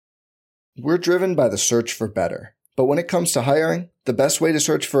We're driven by the search for better. But when it comes to hiring, the best way to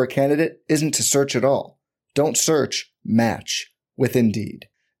search for a candidate isn't to search at all. Don't search, match with Indeed.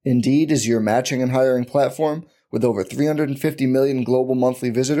 Indeed is your matching and hiring platform with over 350 million global monthly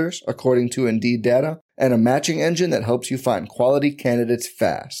visitors, according to Indeed data, and a matching engine that helps you find quality candidates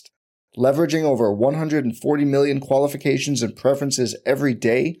fast. Leveraging over 140 million qualifications and preferences every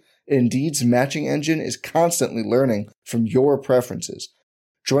day, Indeed's matching engine is constantly learning from your preferences.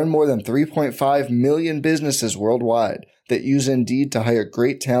 Join more than 3.5 million businesses worldwide that use Indeed to hire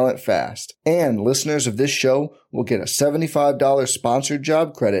great talent fast. And listeners of this show will get a $75 sponsored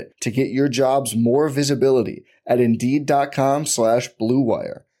job credit to get your jobs more visibility at Indeed.com/Blue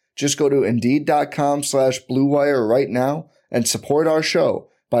Wire. Just go to Indeed.com/Blue Wire right now and support our show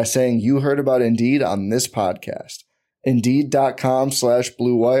by saying you heard about Indeed on this podcast.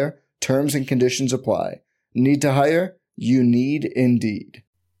 Indeed.com/Blue Wire. Terms and conditions apply. Need to hire? You need Indeed.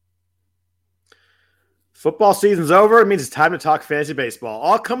 Football season's over. It means it's time to talk fantasy baseball.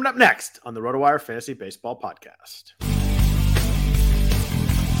 All coming up next on the RotoWire Fantasy Baseball Podcast.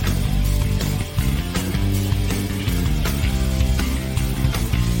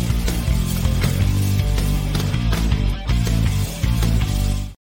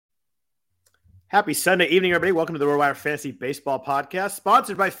 Happy Sunday evening, everybody. Welcome to the RotoWire Fantasy Baseball Podcast,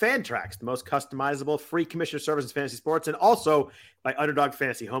 sponsored by Fantrax, the most customizable free commissioner service in fantasy sports, and also by Underdog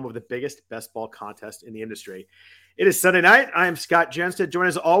Fantasy, home of the biggest best ball contest in the industry. It is Sunday night. I am Scott Jenstead, joined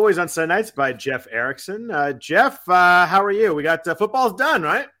as always on Sunday nights by Jeff Erickson. Jeff, how are you? We got football's done,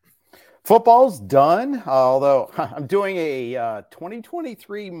 right? Football's done, although I'm doing a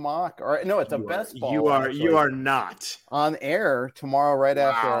 2023 mock, or no, it's a best ball. You are not on air tomorrow, right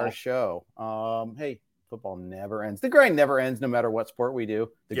after our show. Hey, football never ends. The grind never ends, no matter what sport we do.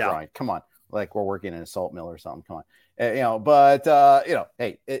 The grind, come on, like we're working in a salt mill or something. Come on, hey,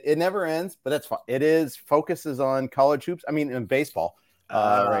 it never ends, but that's fine. It is focuses on college hoops. I mean, in baseball.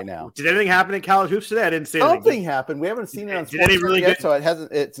 Right now. Did anything happen in college hoops today? I didn't see anything. Something happened. We haven't seen it on sports yet, so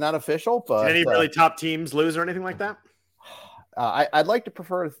it's not official. But did any really top teams lose or anything like that? I'd like to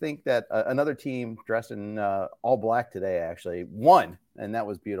prefer to think that another team dressed in all black today actually won, and that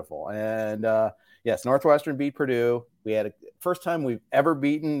was beautiful. And yes, Northwestern beat Purdue. We had a first time we've ever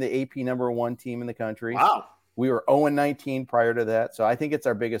beaten the AP number 1 team in the country. Wow. We were 0-19 prior to that, so I think it's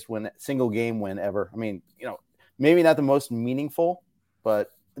our biggest single game win ever. I mean, maybe not the most meaningful,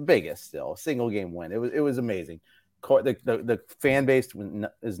 but the biggest still, single game win. It was amazing. The fan base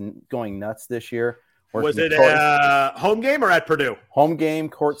is going nuts this year. Was it a home game or at Purdue? Home game,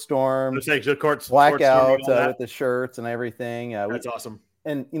 court storm, blackout with the shirts and everything. That's awesome.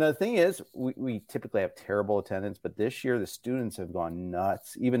 And the thing is, we typically have terrible attendance, but this year the students have gone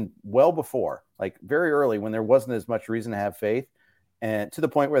nuts, even well before, like very early when there wasn't as much reason to have faith, and to the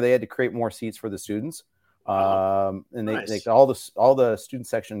point where they had to create more seats for the students. And nice. All the student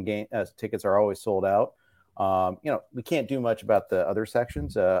section game tickets are always sold out. We can't do much about the other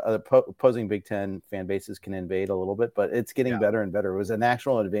sections. Other opposing Big Ten fan bases can invade a little bit, but it's getting better and better. It was a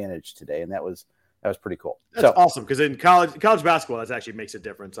national advantage today, and that was pretty cool. That's awesome, because in college basketball, that actually makes a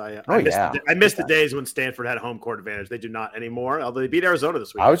difference. I missed the days when Stanford had home court advantage. They do not anymore, although they beat Arizona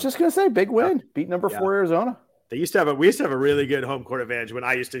this week. I was just going to say, big win. Beat number 4 Arizona. We used to have a really good home court advantage when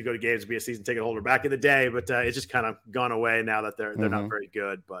I used to go to games and be a season ticket holder back in the day, but it's just kind of gone away now that they're not very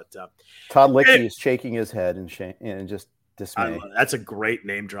good. But Todd Lichty is shaking his head and just dismay. That's a great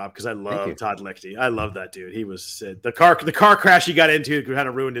name drop, because I love Todd Lichty. I love that dude. He was the car crash he got into kind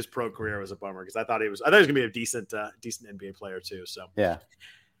of ruined his pro career. Was a bummer, because I thought he was going to be a decent NBA player too. So yeah.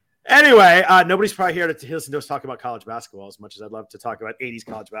 Anyway, nobody's probably here to listen to us talk about college basketball as much as I'd love to talk about 80s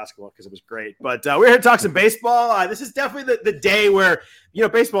college basketball, because it was great. But we're here to talk some baseball. This is definitely the day where,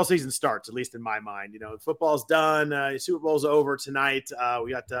 baseball season starts, at least in my mind. Football's done. Super Bowl's over tonight.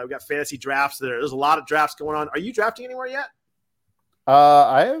 We got fantasy drafts. There's a lot of drafts going on. Are you drafting anywhere yet?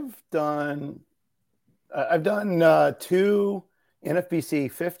 I've done 2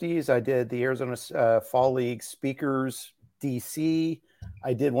 NFBC 50s. I did the Arizona Fall League Speakers DC.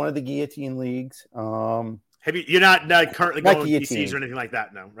 I did one of the guillotine leagues. You're not currently going DCs or anything like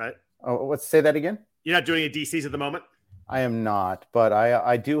that, no, right? Oh, let's say that again. You're not doing any DCs at the moment? I am not, but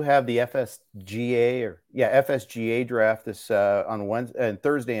I do have the FSGA draft this on Wednesday and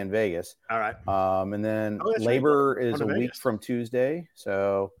Thursday in Vegas. All right. And then Labor is a week from Tuesday,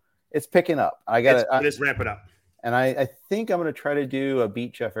 so it's picking up. It is ramping up. And I think I'm going to try to do a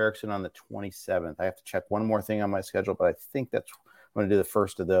beat Jeff Erickson on the 27th. I have to check one more thing on my schedule, but I think I'm going to do the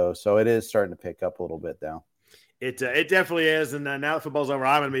first of those. So it is starting to pick up a little bit now. It definitely is, and now that football's over,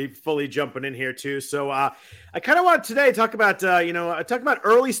 I'm going to be fully jumping in here too. So I kind of want today to talk about talk about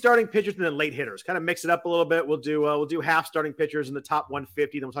early starting pitchers and then late hitters. Kind of mix it up a little bit. We'll do half starting pitchers in the top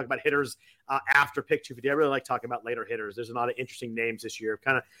 150. Then we'll talk about hitters after pick 250. I really like talking about later hitters. There's a lot of interesting names this year.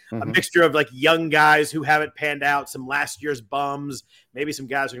 Kind of a mixture of like young guys who haven't panned out, some last year's bums, maybe some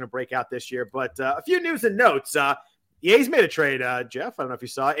guys who are going to break out this year. But a few news and notes. The A's made a trade, Jeff. I don't know if you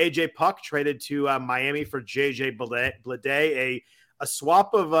saw. AJ Puck traded to Miami for JJ Bleday, a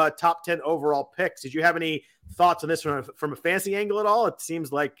swap of top 10 overall picks. Did you have any thoughts on this from a fantasy angle at all? It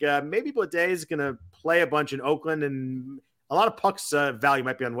seems like maybe Bleday is going to play a bunch in Oakland, and a lot of Puck's value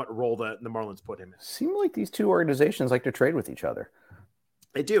might be on what role the Marlins put him in. Seem like these two organizations like to trade with each other.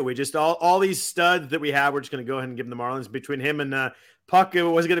 They do. We just all these studs that we have, we're just going to go ahead and give them the Marlins. Between him and Puck, it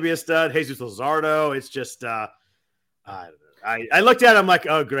was going to be a stud. Jesus Luzardo. It's just I don't know. I looked at it, I'm like,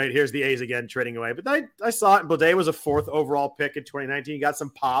 oh, great. Here's the A's again trading away. But I saw it. Bleday was a 4th overall pick in 2019. He got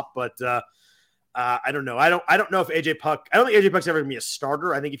some pop, but I don't know. I don't know if AJ Puck. I don't think AJ Puck's ever gonna be a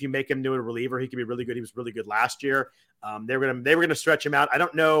starter. I think if you make him into a reliever, he could be really good. He was really good last year. They were gonna stretch him out. I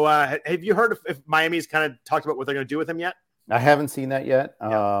don't know. Have you heard if Miami's kind of talked about what they're gonna do with him yet? I haven't seen that yet. I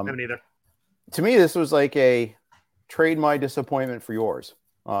haven't either. To me, this was like a trade my disappointment for yours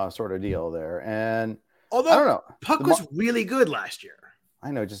sort of deal there. And although I don't know, Puck was really good last year.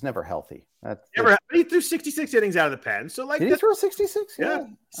 I know, just never healthy. He threw 66 innings out of the pen. So like, did he throw 66? Yeah,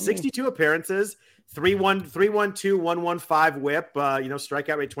 62 appearances, 3.12, 1.15 WHIP.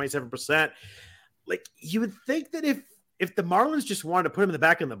 Strikeout rate 27%. Like, you would think that if the Marlins just wanted to put him in the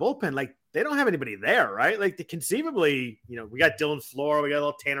back in the bullpen, like, they don't have anybody there, right? Like, conceivably, we got Dylan Flora, we got a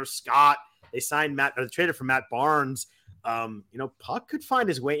little Tanner Scott. They signed traded for Matt Barnes. Puck could find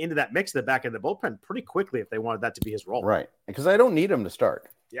his way into that mix in the back of the bullpen pretty quickly if they wanted that to be his role. Right. Because I don't need him to start.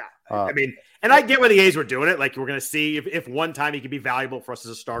 Yeah. And I get why the A's were doing it. Like, we're going to see if one time he could be valuable for us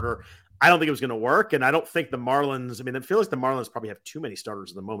as a starter. I don't think it was going to work. And I don't think the Marlins, it feels like the Marlins probably have too many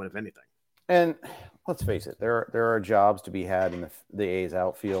starters at the moment, if anything. And let's face it, there are jobs to be had in the A's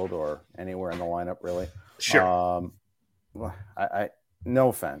outfield or anywhere in the lineup, really. Sure. No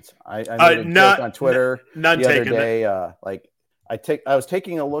offense. I made a joke on Twitter the other day. I was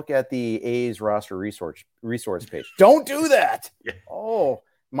taking a look at the A's roster resource page. Don't do that. Yeah. Oh,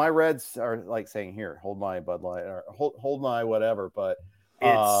 my Reds are like saying, "Here, hold my Bud Light or hold my whatever." But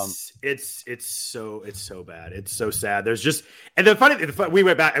it's so bad. It's so sad. There's just, and the funny we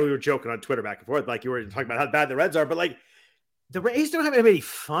went back and we were joking on Twitter back and forth, like you were talking about how bad the Reds are, but like, the A's don't have anybody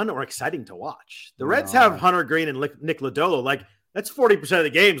fun or exciting to watch. The Reds have Hunter Green and Nick Lodolo. Like, that's 40% of the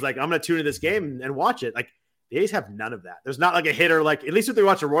games. Like, I'm going to tune in this game and watch it. Like, the A's have none of that. There's not like a hitter, like, at least if they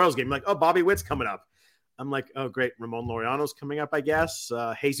watch a Royals game, like, oh, Bobby Witt's coming up. I'm like, oh, great. Ramon Laureano's coming up, I guess.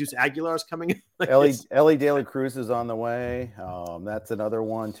 Jesus Aguilar's coming in. Like, Ellie De La Cruz is on the way. That's another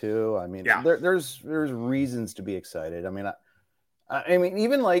one, too. There's reasons to be excited.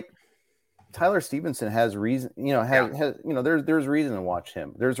 Even like Tyler Stevenson has reason, there's reason to watch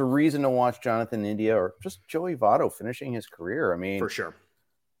him. There's a reason to watch Jonathan India or just Joey Votto finishing his career. For sure.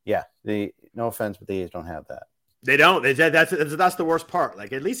 Yeah. No offense, but the A's don't have that. They don't. That's the worst part.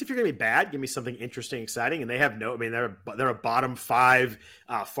 Like, at least if you're going to be bad, give me something interesting, exciting. And they have they're a bottom 5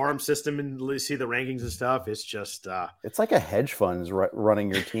 farm system, and you see the rankings and stuff. It's just it's like a hedge fund's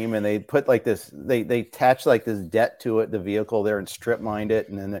running your team, and they put like this. They attach like this debt to it, the vehicle there, and strip mine it,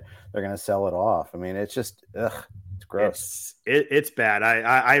 and then they're going to sell it off. It's just it's gross. It's bad.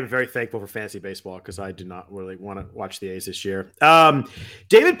 I am very thankful for fantasy baseball because I do not really want to watch the A's this year.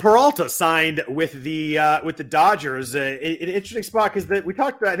 David Peralta signed with the Dodgers. An interesting spot because I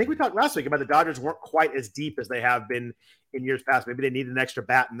think we talked last week about the Dodgers weren't quite as deep as they have been in years past. Maybe they need an extra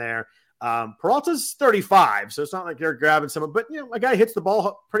bat in there. Peralta's 35, so it's not like they're grabbing someone. But a guy hits the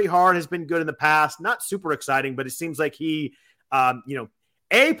ball pretty hard, has been good in the past. Not super exciting, but it seems like he,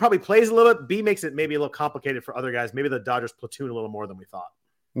 A, probably plays a little bit. B, makes it maybe a little complicated for other guys. Maybe the Dodgers platoon a little more than we thought.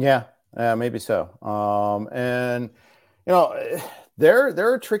 Yeah, maybe so.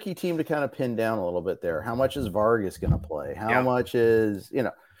 They're a tricky team to kind of pin down a little bit there. How much is Vargas going to play? How much is,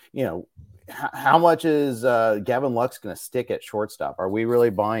 how much is Gavin Lux going to stick at shortstop? Are we really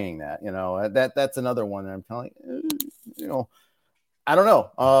buying that? That's another one that I'm telling you, I don't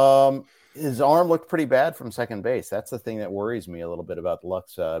know. His arm looked pretty bad from second base. That's the thing that worries me a little bit about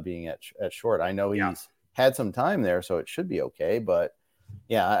Lux being at short. I know he's had some time there, so it should be okay. But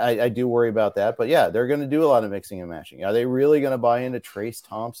yeah, I do worry about that. But yeah, they're going to do a lot of mixing and matching. Are they really going to buy into Trace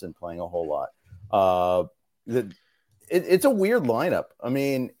Thompson playing a whole lot? It's a weird lineup.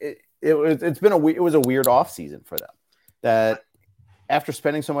 It was a weird offseason for them. That after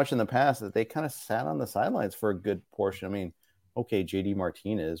spending so much in the past that they kind of sat on the sidelines for a good portion. I mean, okay, JD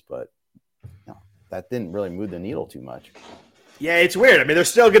Martinez, but that didn't really move the needle too much. Yeah, it's weird. I mean, they're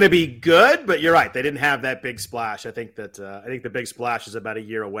still going to be good, but you're right. They didn't have that big splash. I think the big splash is about a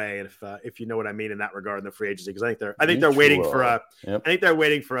year away, and if you know what I mean in that regard in the free agency, because I think they're waiting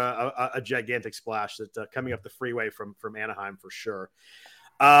for a gigantic splash that coming up the freeway from Anaheim for sure.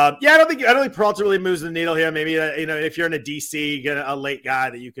 I don't think Peralta really moves the needle here. Maybe if you're in a DC, get a late guy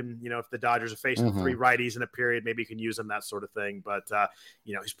that you can if the Dodgers are facing three righties in a period, maybe you can use him, that sort of thing. But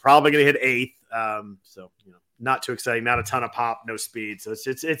he's probably going to hit eighth. Not too exciting, not a ton of pop, no speed. So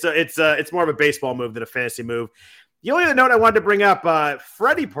it's more of a baseball move than a fantasy move. The only other note I wanted to bring up,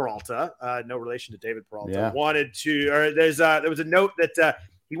 Freddie Peralta, no relation to David Peralta, there was a note that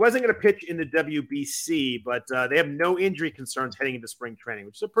he wasn't going to pitch in the WBC, but they have no injury concerns heading into spring training,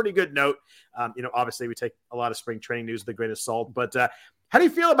 which is a pretty good note. Obviously we take a lot of spring training news with a grain of salt, but how do you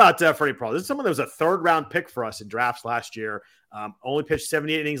feel about Freddie Peralta? This is someone that was a third-round pick for us in drafts last year. Only pitched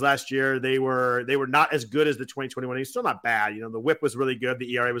 78 innings last year. They were not as good as the 2021. He's still not bad. The whip was really good.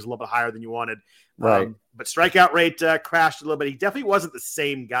 The ERA was a little bit higher than you wanted. Right. But strikeout rate crashed a little bit. He definitely wasn't the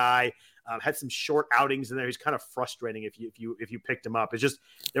same guy. Had some short outings in there. He's kind of frustrating if you picked him up. It's just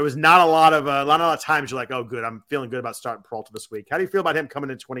there was not a lot of times you're like, oh, good, I'm feeling good about starting Peralta this week. How do you feel about him coming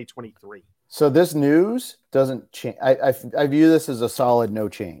in 2023? So this news doesn't change. I view this as a solid no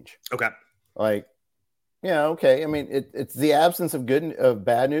change. Okay. Okay. I mean, it's the absence of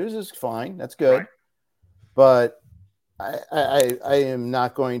bad news is fine. That's good. Right. But I am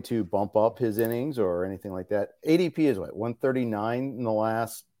not going to bump up his innings or anything like that. ADP is 139 in the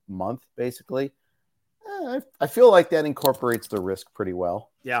last month, basically. I feel like that incorporates the risk pretty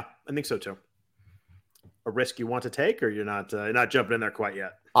well. Yeah, I think so too. A risk you want to take, or you're not jumping in there quite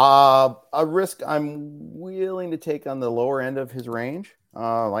yet? A risk I'm willing to take on the lower end of his range,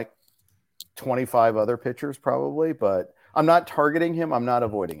 like 25 other pitchers probably, but I'm not targeting him. I'm not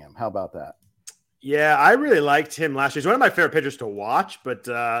avoiding him. How about that? Yeah, I really liked him last year. He's one of my favorite pitchers to watch, but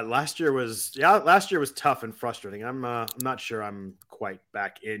last year was tough and frustrating. I'm not sure I'm quite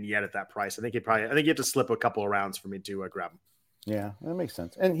back in yet at that price. I think you have to slip a couple of rounds for me to grab him. Yeah, that makes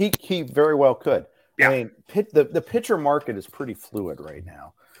sense. And he very well could. Yeah. I mean, the pitcher market is pretty fluid right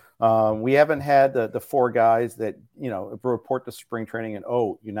now. We haven't had the four guys that, report to spring training and,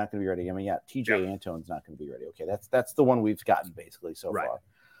 you're not going to be ready. I mean, TJ Antone's not going to be ready. Okay, that's the one we've gotten basically so far.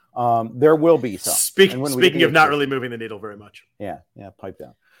 There will be some. Speaking of not really moving the needle very much. Yeah, pipe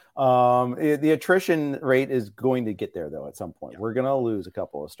down. The attrition rate is going to get there, though, at some point. Yeah. We're going to lose a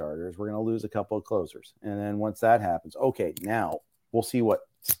couple of starters. We're going to lose a couple of closers. And then once that happens, okay, now we'll see what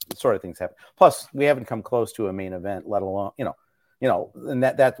sort of things happen. Plus, we haven't come close to a main event, let alone, and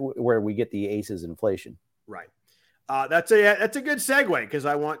that's where we get the aces inflation. Right. That's a good segue, because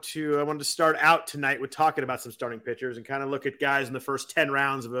I wanted to start out tonight with talking about some starting pitchers and kind of look at guys in the first 10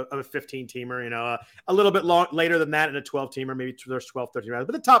 rounds of a 15-teamer, a little bit later than that in a 12-teamer, maybe there's 12, 13 rounds,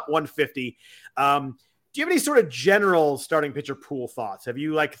 but the top 150. Do you have any sort of general starting pitcher pool thoughts? Have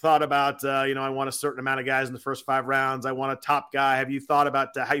you thought about, I want a certain amount of guys in the first 5 rounds. I want a top guy. Have you thought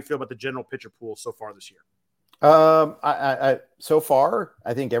about how you feel about the general pitcher pool so far this year? So far,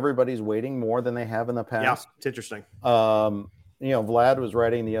 I think everybody's waiting more than they have in the past. Yeah, it's interesting. Vlad was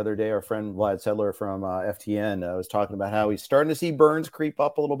writing the other day, our friend Vlad Sedler from FTN was talking about how he's starting to see Burns creep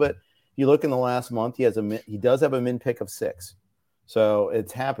up a little bit. You look in the last month, he does have a min pick of 6. So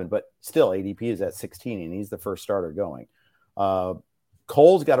it's happened, but still ADP is at 16 and he's the first starter going.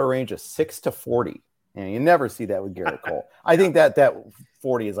 Cole's got a range of 6 to 40. And you never see that with Garrett Cole. I think that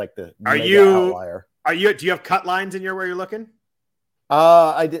 40 is like the outlier. Do you have cut lines in where you're looking?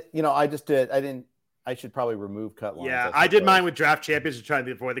 I did. I just did. I didn't. I should probably remove cut lines. Yeah, I did mine with draft champions to try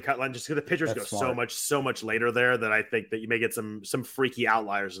to avoid the cut line, just because the pitchers go so much later there that I think that you may get some freaky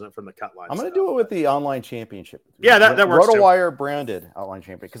outliers from the cut line. I'm going to do it with the online championship. Yeah, that works. RotoWire branded online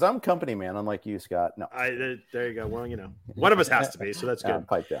champion, because I'm company man, unlike you, Scott. No, there you go. Well, one of us has to be, so that's good.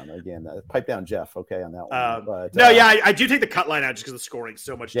 Pipe down again. Pipe down, Jeff. Okay, on that one. But, I do take the cut line out just because the scoring is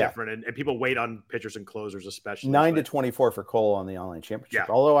so much different, and people wait on pitchers and closers, especially 9 to 24 for Cole on the online championship.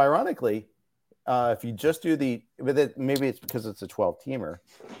 Yeah. Although ironically, if you just do maybe it's because it's a 12-teamer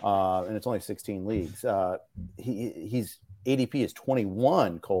and it's only 16 leagues. He's ADP is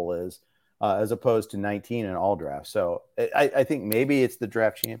 21. Cole is as opposed to 19 in all drafts. So I think maybe it's the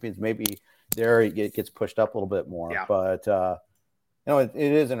draft champions. Maybe there it gets pushed up a little bit more. Yeah. But it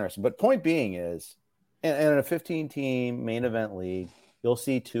is interesting. But point being is, in a 15-team main event league, you'll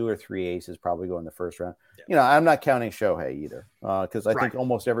see 2 or 3 aces probably go in the first round. Yeah. I'm not counting Shohei either, because I think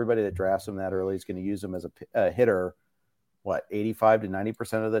almost everybody that drafts him that early is going to use him as a hitter what, 85 to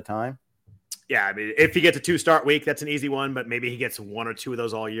 90% of the time. Yeah, I mean, if he gets a 2-start week, that's an easy one, but maybe he gets 1 or 2 of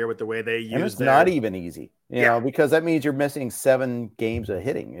those all year with the way they use. And it's not even easy, you know, because that means you're missing 7 games of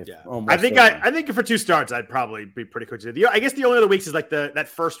hitting. I think for 2 starts, I'd probably be pretty quick to do. I guess the only other weeks is like that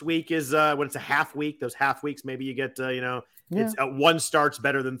first week is when it's a half week. Those half weeks, maybe you get it's 1 start's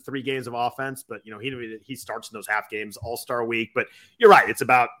better than 3 games of offense, but he starts in those half games all-star week. But you're right, it's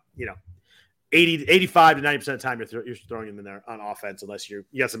about 85 to 90% of the time you're throwing him in there on offense, unless you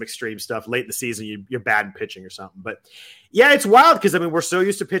got some extreme stuff late in the season, you're bad in pitching or something. But yeah, it's wild because I mean we're so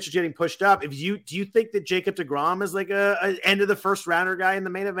used to pitchers getting pushed up. Do you think that Jacob deGrom is like a end of the first rounder guy in the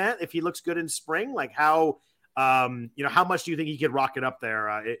main event if he looks good in spring? Like how much do you think he could rocket up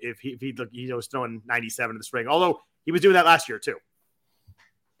there if he was throwing 97 in the spring? Although he was doing that last year too.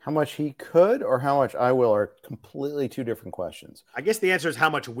 How much he could or how much I will are completely 2 different questions. I guess the answer is how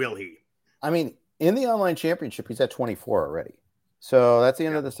much will he? I mean, in the online championship, he's at 24 already. So that's the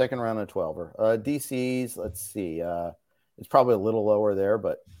end of the second round of 12er. DCs, let's see. It's probably a little lower there,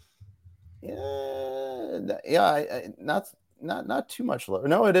 but not too much lower.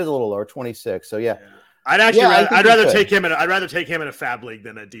 No, it is a little lower, 26. So yeah. I'd rather take him in a fab league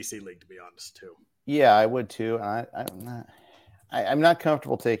than a DC league, to be honest, too. Yeah, I would too. I'm not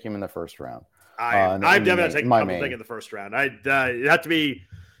comfortable taking him in the first round. I'm definitely taking the first round. It'd have to be.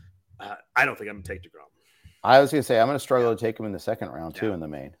 I don't think I'm going to take DeGrom. I was going to say I'm going to struggle to take him in the second round too in the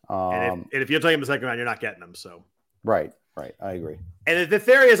main. And if you're taking him in the second round, you're not getting him. So right, I agree. And the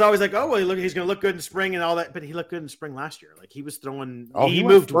theory is always like, oh well, he's going to look good in spring and all that, but he looked good in spring last year. Like he was throwing. He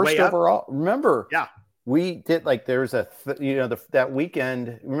moved first way overall. Up. Remember? Yeah. We did there's that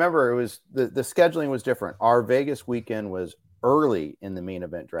weekend. Remember, it was the scheduling was different. Our Vegas weekend was early in the main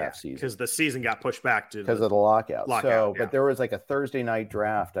event draft season because the season got pushed back because of the lockout. But there was like a Thursday night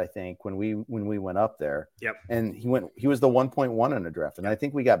draft, I think, when we went up there. Yep. And he was the 1.1 in the draft, and I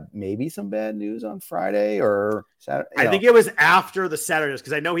think we got maybe some bad news on Friday or Saturday. I think it was after the Saturdays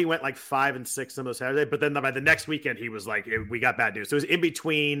because I know he went like 5 and 6 on those Saturdays, but then by the next weekend he was like, we got bad news. So it was in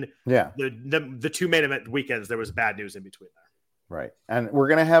between. The 2 main event weekends. There was bad news in between there. Right. And we're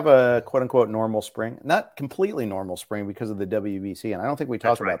going to have a quote unquote normal spring, not completely normal spring because of the WBC. And I don't think we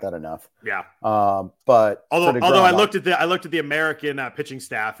talked about that enough. Yeah. But although I looked at the American pitching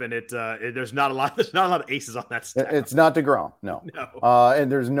staff and there's not a lot of aces on that staff. It's not DeGrom. No. And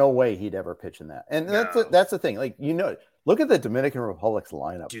there's no way he'd ever pitch in that. And that's the thing. Like, look at the Dominican Republic's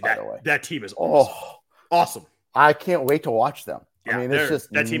lineup, dude, by the way. That team is awesome. I can't wait to watch them. Yeah, I mean, it's just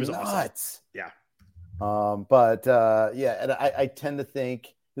that team is nuts. Awesome. Yeah. And I tend to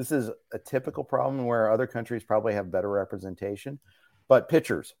think this is a typical problem where other countries probably have better representation, but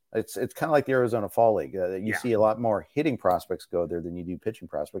pitchers, it's kind of like the Arizona Fall League. You see a lot more hitting prospects go there than you do pitching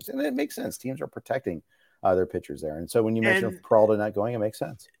prospects. And it makes sense. Teams are protecting their pitchers there. And so when you mention Peralta not going, it makes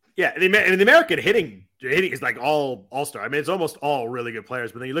sense. Yeah, the American hitting is like all-star. I mean, it's almost all really good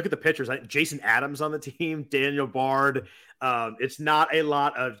players. But then you look at the pitchers, like Jason Adams on the team, Daniel Bard. It's not a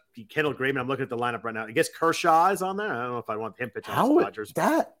lot of Kendall Graveman. I'm looking at the lineup right now. I guess Kershaw is on there. I don't know if I want him pitching on the Dodgers.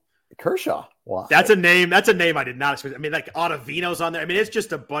 Kershaw? Wow. That's a name I did not expect. I mean, like Ottavino's on there. I mean, it's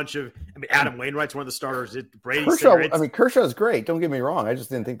just a bunch of. I mean, Adam Wainwright's one of the starters. Kershaw's great. Don't get me wrong. I just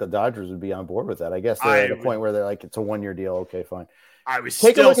didn't think the Dodgers would be on board with that. I guess they're at a point where they're like, it's a 1-year deal. Okay, fine.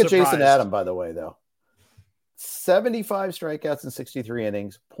 Take a look at Jason Adam, by the way, though. 75 strikeouts in 63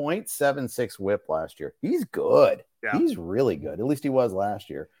 innings, 0.76 whip last year. He's good. Yeah. He's really good. At least he was last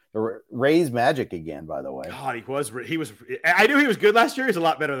year. The Rays magic again, by the way. God, he was. I knew he was good last year. He's a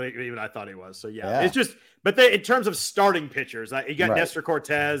lot better than even I thought he was. So yeah. It's just. But in terms of starting pitchers, you got Nestor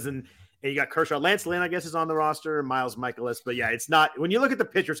Cortez and you got Kershaw. Lance Lynn, I guess, is on the roster. Miles Michaelis. But yeah, it's not. When you look at the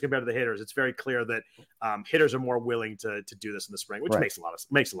pitchers compared to the hitters, it's very clear that hitters are more willing to do this in the spring, which makes a lot of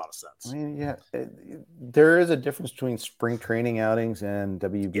sense. I mean, there is a difference between spring training outings and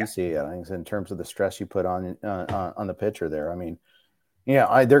WBC outings in terms of the stress you put on the pitcher there. I mean,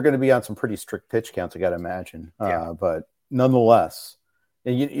 they're going to be on some pretty strict pitch counts, I got to imagine. But nonetheless,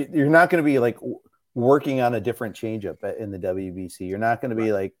 you're not going to be like working on a different changeup in the WBC. You're not going to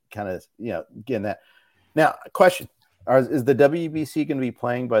be like kind of, getting that. Now, question, is the WBC going to be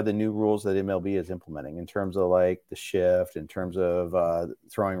playing by the new rules that MLB is implementing in terms of like the shift, in terms of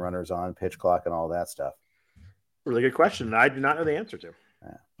throwing runners on, pitch clock, and all that stuff? Really good question. I do not know the answer to.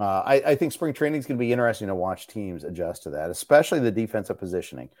 I think spring training is going to be interesting to watch teams adjust to that, especially the defensive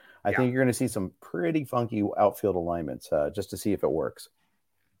positioning. I think you're going to see some pretty funky outfield alignments just to see if it works.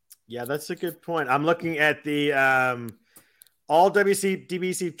 Yeah, that's a good point. I'm looking at the all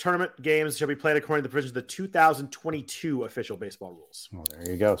WBC tournament games shall be played according to the provisions of the 2022 official baseball rules. Oh,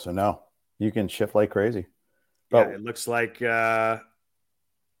 there you go. So no, you can shift like crazy. Yeah, it looks like it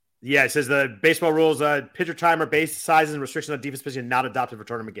says the baseball rules, pitcher timer, base sizes, and restrictions on defense position not adopted for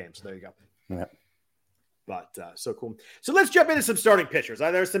tournament games. So there you go. Yeah. But so cool. So let's jump into some starting pitchers.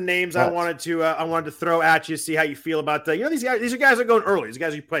 There's some names I wanted to throw at you, see how you feel about these guys. These are guys that are going early. These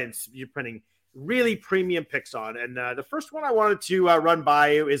guys you're putting really premium picks on. And the first one I wanted to run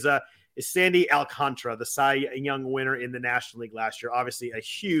by you is Sandy Alcantara, the Cy Young winner in the National League last year. Obviously, a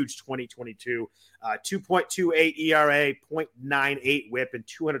huge 2022, 2.28 ERA, 0.98 WHIP, and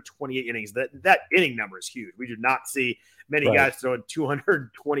 228 innings. That inning number is huge. We do not see many guys throwing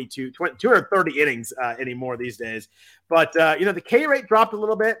 230 innings anymore these days. But, the K rate dropped a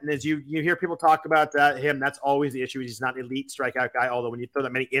little bit. And as you hear people talk about him, that's always the issue. He's not an elite strikeout guy, although when you throw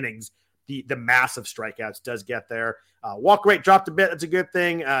that many innings, the massive strikeouts does get there. Walk rate dropped a bit. That's a good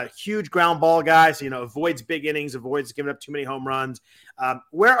thing. Huge ground ball guy. So, avoids big innings, avoids giving up too many home runs.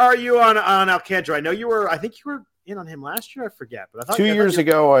 Where are you on Alcantara? I think you were in on him last year. I forget, but I thought 2 years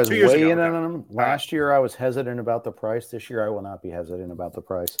ago, I was way in on him. Right. Last year, I was hesitant about the price. This year, I will not be hesitant about the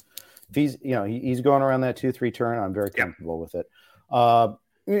price. If he's going around that 2-3 turn, I'm very comfortable with it.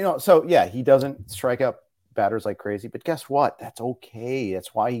 He doesn't strike out batters like crazy, but guess what? That's okay.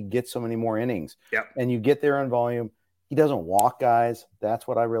 That's why he gets so many more innings. Yep. And you get there in volume. He doesn't walk guys. That's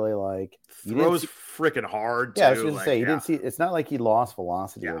what I really like. Throws freaking hard. Yeah, I was going to say, you didn't see. It's not like he lost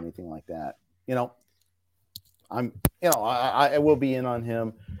velocity or anything like that. I will be in on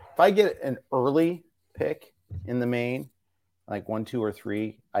him. If I get an early pick in the main, like 1, 2, or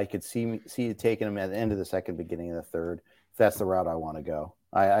 3, I could see taking him at the end of the second, beginning of the third. If that's the route I want to go,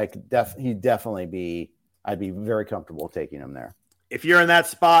 I'd be very comfortable taking him there. If you're in that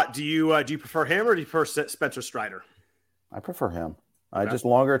spot, do you prefer him or do you prefer Spencer Strider? I prefer him. Just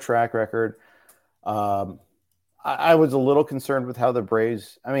longer track record. I was a little concerned with how the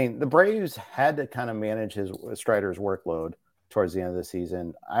Braves had to kind of manage Strider's workload towards the end of the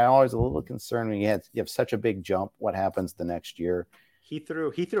season. I always a little concerned when you have such a big jump. What happens the next year? He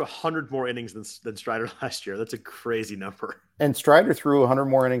threw 100 more innings than Strider last year. That's a crazy number. And Strider threw 100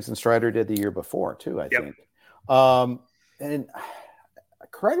 more innings than Strider did the year before too, I think. And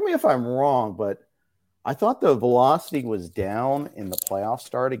correct me if I'm wrong, but I thought the velocity was down in the playoff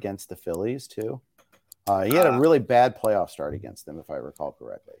start against the Phillies too. He had a really bad playoff start against them, if I recall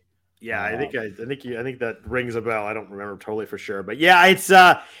correctly. Yeah, I think that rings a bell. I don't remember totally for sure, but yeah, it's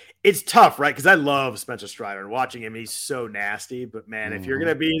tough, right? Because I love Spencer Strider and watching him, he's so nasty. But man, if you're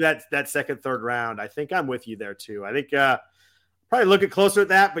gonna be that second, third round, I think I'm with you there too. I think probably look at closer at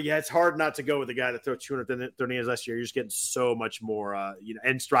that, but yeah, it's hard not to go with a guy that threw 230 innings last year. You're just getting so much more,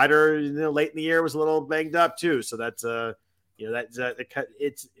 and Strider, late in the year was a little banged up too. So that's it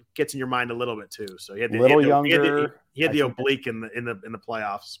gets in your mind a little bit too. So he had the oblique in the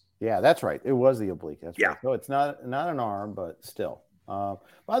playoffs. Yeah, that's right. It was the oblique. That's right. So it's not an arm, but still.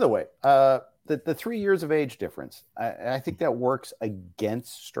 By the way, the 3 years of age difference, I think that works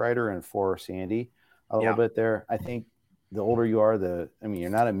against Strider and for Sandy a little bit there. I think the older you are, you're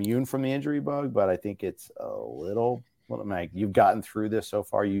not immune from the injury bug, but I think it's a little. You've gotten through this so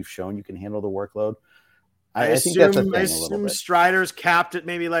far. You've shown you can handle the workload. I think that's a thing a little bit. Strider's capped at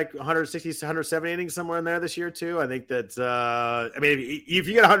maybe like 160 to 170 innings somewhere in there this year too. I think that if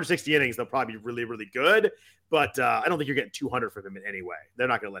you get 160 innings, they'll probably be really, really good. But I don't think you're getting 200 from him in any way. They're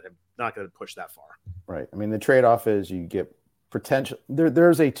not going to push that far. Right. I mean, the trade-off is you get potential.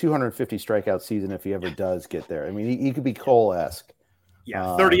 There's a 250 strikeout season if he ever does get there. I mean, he could be Cole-esque.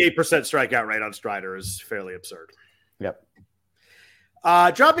 Yeah, 38% strikeout rate on Strider is fairly absurd. Yep.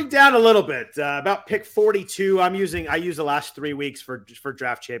 Dropping down a little bit, about pick 42. I use the last 3 weeks for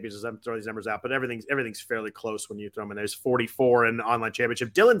draft champions as I'm throwing these numbers out, but everything's fairly close when you throw them in. There's 44 in the online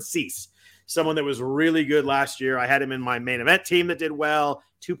championship. Dylan Cease, someone that was really good last year. I had him in my main event team that did well.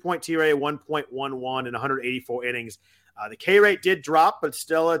 2.2 ERA, 1.11 in 184 innings. The K rate did drop, but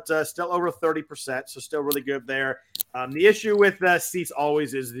still over 30%, so still really good there. The issue with Cease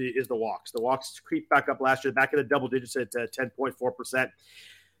always is the walks. The walks creep back up last year, back in the double digits at 10.4%.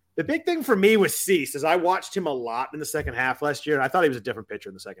 The big thing for me with Cease is I watched him a lot in the second half last year, and I thought he was a different pitcher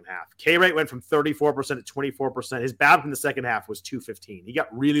in the second half. K rate went from 34% to 24%. His BABIP in the second half was 215. He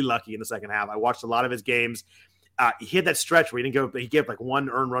got really lucky in the second half. I watched a lot of his games. He had that stretch where he gave like one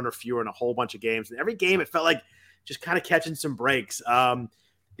earned run or fewer in a whole bunch of games. And every game, it felt like just kind of catching some breaks.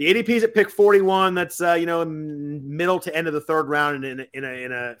 The ADP's at pick 41. That's middle to end of the third round in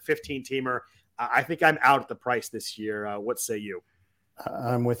a 15-teamer. I think I'm out at the price this year. What say you?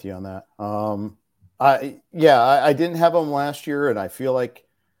 I'm with you on that. I didn't have him last year, and I feel like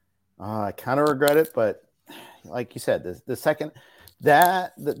I kind of regret it. But like you said, the second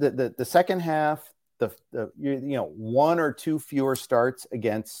half, one or two fewer starts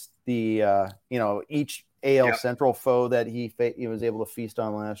against the each AL Central foe that he was able to feast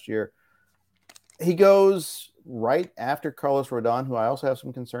on last year. He goes right after Carlos Rodon, who I also have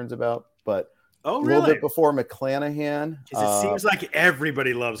some concerns about, but a little bit before McClanahan. It seems like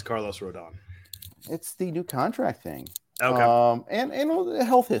everybody loves Carlos Rodon. It's the new contract thing. Okay. And the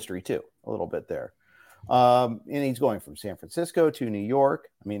health history too, a little bit there. And he's going from San Francisco to New York.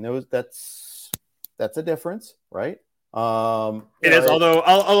 I mean, that's a difference, right? It is,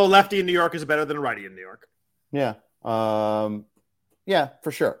 although lefty in New York is better than a righty in New York. Yeah. Yeah,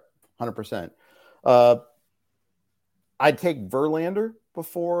 for sure. 100%. I'd take Verlander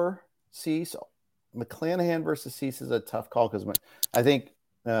before Cease. McClanahan versus Cease is a tough call because I think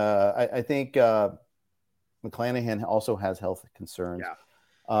McClanahan also has health concerns. Yeah.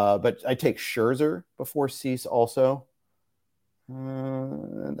 But I take Scherzer before Cease also.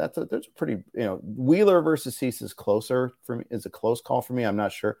 That's a pretty, Wheeler versus Cease is closer for me, is a close call for me. I'm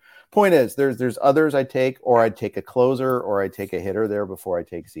not sure. Point is, there's others I take, or I'd take a closer, or I'd take a hitter there before I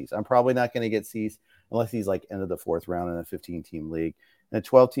take Cease. I'm probably not going to get Cease unless he's like end of the fourth round in a 15-team league. In a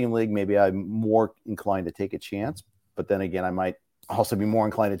 12-team league, maybe I'm more inclined to take a chance, but then again, I might also be more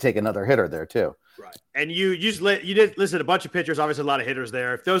inclined to take another hitter there too. Right. And you did listen to a bunch of pitchers, obviously a lot of hitters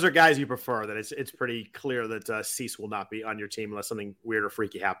there. If those are guys you prefer, then it's pretty clear that Cease will not be on your team unless something weird or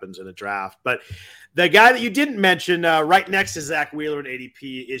freaky happens in a draft. But the guy that you didn't mention right next to Zach Wheeler in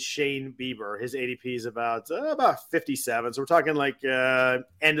ADP is Shane Bieber. His ADP is about 57. So we're talking like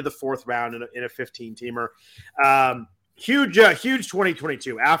end of the fourth round in a 15-teamer. Huge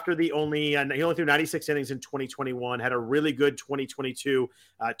 2022. After he only threw 96 innings in 2021, had a really good 2022,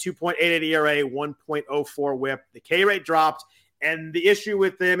 2.88 ERA, 1.04 WHIP. The K rate dropped, and the issue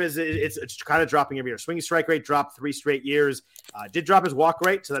with him is it's kind of dropping every year. Swinging strike rate dropped 3 straight years. Did drop his walk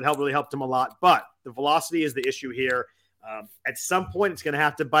rate, so that really helped him a lot. But the velocity is the issue here. At some point, it's going to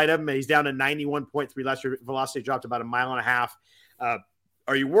have to bite him. He's down to 91.3 last year. Velocity dropped about 1.5 miles.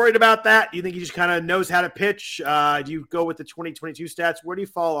 Are you worried about that? Do you think he just kind of knows how to pitch? Do you go with the 2022 stats? Where do you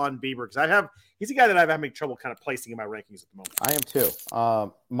fall on Bieber? Because he's a guy that I've having trouble kind of placing in my rankings at the moment. I am too.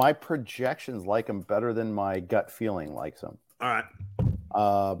 My projections like him better than my gut feeling likes him. All right.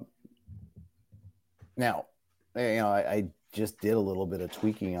 Now, I just did a little bit of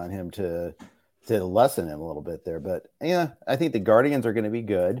tweaking on him to lessen him a little bit there, but I think the Guardians are going to be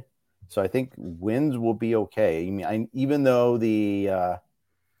good. So I think wins will be okay. Even though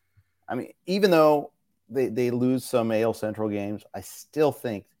they lose some AL Central games, I still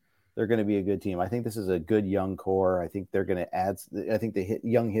think they're going to be a good team. I think this is a good young core. I think they're going to add. I think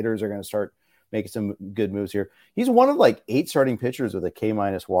young hitters are going to start making some good moves here. He's one of like 8 starting pitchers with a K-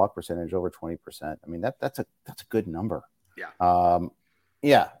 walk percentage over 20%. I mean that's a good number.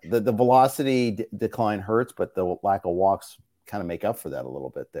 Yeah. The velocity decline hurts, but the lack of walks kind of make up for that a little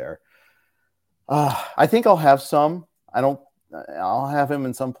bit there. I think I'll have some. I'll have him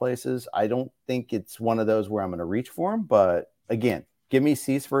in some places. I don't think it's one of those where I'm going to reach for him. But again, give me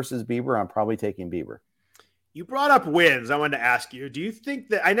Cease versus Bieber. I'm probably taking Bieber. You brought up wins. I wanted to ask you, do you think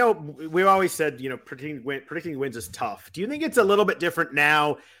that – I know we've always said, predicting wins is tough. Do you think it's a little bit different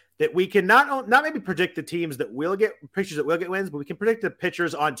now that we can not maybe predict the teams that will get – pitchers that will get wins, but we can predict the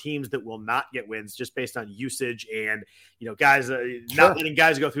pitchers on teams that will not get wins just based on usage and, guys not letting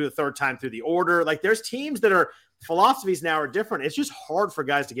guys go through the third time through the order. Like there's teams that are – philosophies now are different. It's just hard for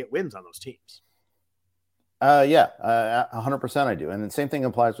guys to get wins on those teams. 100% I do. And the same thing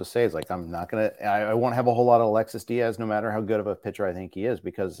applies with Saves. Like I won't have a whole lot of Alexis Diaz, no matter how good of a pitcher I think he is,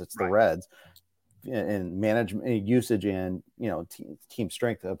 because it's the Reds and management usage and, team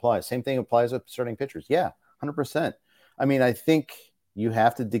strength applies. Same thing applies with starting pitchers. Yeah. 100%. I mean, I think you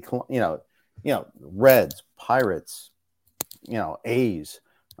have to decline, Reds, Pirates, A's,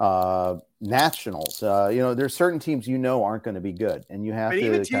 Nationals, there's certain teams aren't going to be good, and you have to.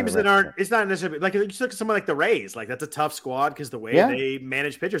 Even teams that aren't, it's not necessarily like you look at someone like the Rays, like that's a tough squad because the way they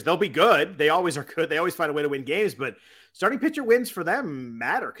manage pitchers, they'll be good. They always are good. They always find a way to win games, but starting pitcher wins for them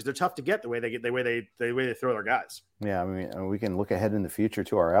matter because they're tough to get the way they throw their guys. Yeah, I mean, we can look ahead in the future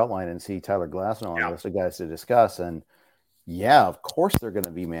to our outline and see Tyler Glasnow on the list of guys to discuss, and of course they're going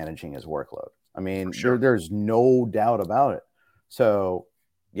to be managing his workload. I mean, there's no doubt about it. So.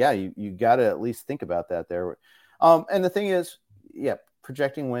 Yeah, you got to at least think about that there. And the thing is,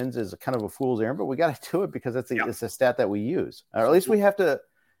 projecting wins is kind of a fool's errand, but we got to do it because it's a stat that we use. Or at least we have to,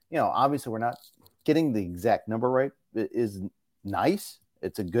 obviously we're not getting the exact number right. It is nice.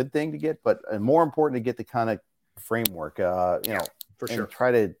 It's a good thing to get, but more important to get the kind of framework, for sure. And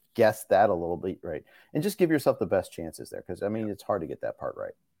try to guess that a little bit right. And just give yourself the best chances there because, it's hard to get that part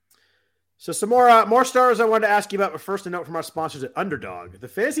right. So some more stars I wanted to ask you about, but first a note from our sponsors at Underdog. The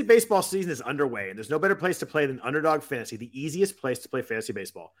fantasy baseball season is underway, and there's no better place to play than Underdog Fantasy, the easiest place to play fantasy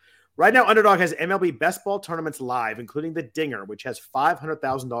baseball. Right now, Underdog has MLB best ball tournaments live, including the Dinger, which has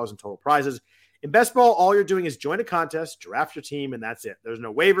 $500,000 in total prizes. In best ball, all you're doing is join a contest, draft your team, and that's it. There's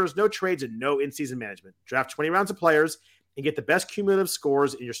no waivers, no trades, and no in-season management. Draft 20 rounds of players and get the best cumulative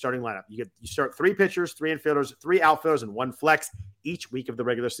scores in your starting lineup. You start 3 pitchers, 3 infielders, 3 outfielders, and 1 flex each week of the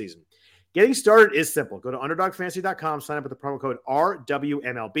regular season. Getting started is simple. Go to UnderdogFantasy.com, sign up with the promo code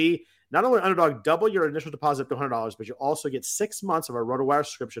RWMLB. Not only Underdog double your initial deposit to $100, but you'll also get 6 months of our RotoWire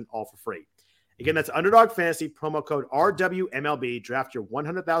subscription all for free. Again, that's Underdog Fantasy, promo code RWMLB. Draft your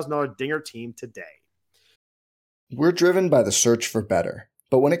 $100,000 Dinger team today. We're driven by the search for better.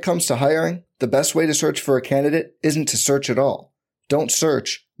 But when it comes to hiring, the best way to search for a candidate isn't to search at all. Don't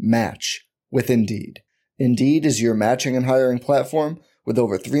search, match with Indeed. Indeed is your matching and hiring platform with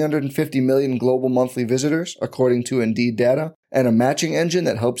over 350 million global monthly visitors, according to Indeed data, and a matching engine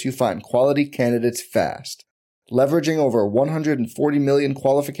that helps you find quality candidates fast. Leveraging over 140 million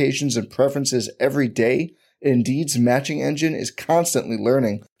qualifications and preferences every day, Indeed's matching engine is constantly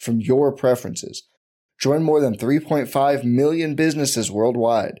learning from your preferences. Join more than 3.5 million businesses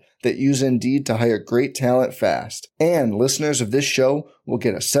worldwide that use Indeed to hire great talent fast. And listeners of this show will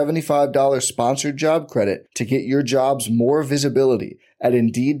get a $75 sponsored job credit to get your jobs more visibility at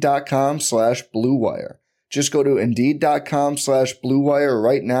Indeed.com/Blue Wire. Just go to Indeed.com/Blue Wire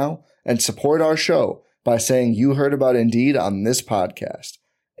right now and support our show by saying you heard about Indeed on this podcast.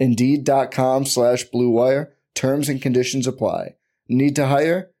 Indeed.com/Blue Wire. Terms and conditions apply. Need to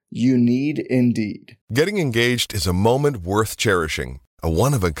hire? You need Indeed. Getting engaged is a moment worth cherishing. A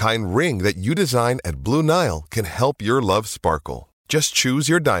one-of-a-kind ring that you design at Blue Nile can help your love sparkle. Just choose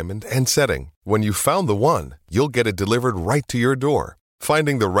your diamond and setting. When you've found the one, you'll get it delivered right to your door.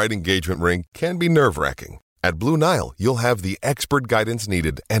 Finding the right engagement ring can be nerve-wracking. At Blue Nile, you'll have the expert guidance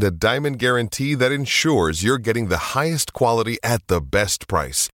needed and a diamond guarantee that ensures you're getting the highest quality at the best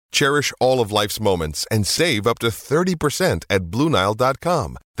price. Cherish all of life's moments and save up to 30% at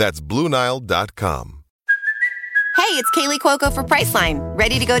BlueNile.com. That's BlueNile.com. Hey, it's Kaylee Cuoco for Priceline.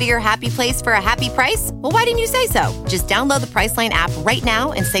 Ready to go to your happy place for a happy price? Well, why didn't you say so? Just download the Priceline app right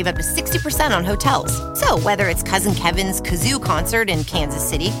now and save up to 60% on hotels. So whether it's Cousin Kevin's Kazoo Concert in Kansas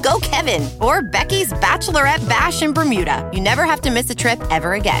City, go Kevin, or Becky's Bachelorette Bash in Bermuda, you never have to miss a trip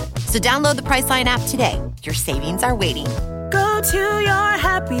ever again. So download the Priceline app today. Your savings are waiting. Go to your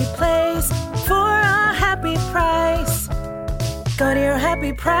happy place for a happy price. Go to your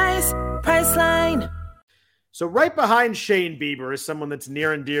happy price, Priceline. So right behind Shane Bieber is someone that's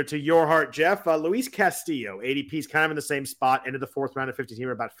near and dear to your heart, Jeff. Luis Castillo, ADP is kind of in the same spot, into the 4th round of 50 team,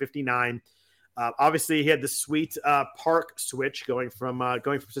 about 59. Obviously, he had the sweet park switch going from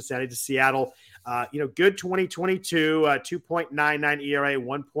Cincinnati to Seattle. Good 2022, 2.99 ERA,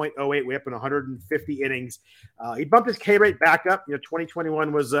 1.08 WHIP, and 150 innings. He bumped his K rate back up.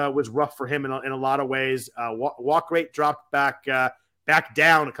 2021 was rough for him in a lot of ways. Walk rate dropped back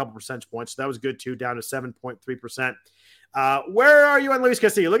down a couple percentage points. So that was good too, down to 7.3%. Where are you on Luis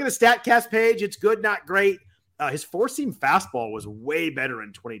Castillo? Look at the StatCast page. It's good, not great. His 4-seam fastball was way better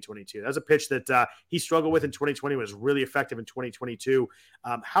in 2022. That was a pitch that he struggled with in 2020, was really effective in 2022.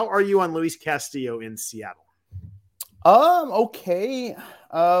 How are you on Luis Castillo in Seattle? Okay.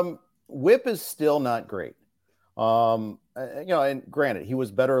 WHIP is still not great. And granted, he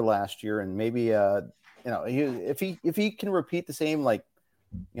was better last year, and maybe if he can repeat the same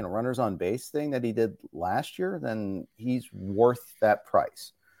runners on base thing that he did last year, then he's worth that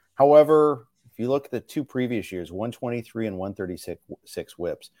price. However, if you look at the 2 previous years, 123 and 136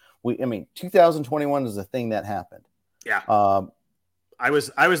 whips, 2021 is the thing that happened. Yeah. I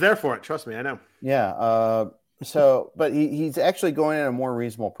was there for it. Trust me, I know. Yeah. But he's actually going at a more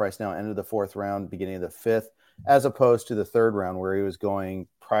reasonable price now, end of the 4th round, beginning of the 5th, as opposed to the 3rd round where he was going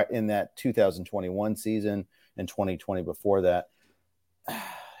in that 2021 season and 2020 before that.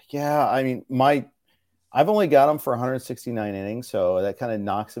 Yeah. I've only got him for 169 innings, so that kind of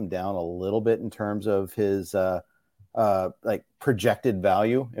knocks him down a little bit in terms of his projected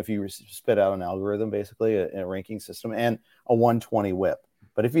value. If you spit out an algorithm, basically a ranking system, and a 120 WHIP.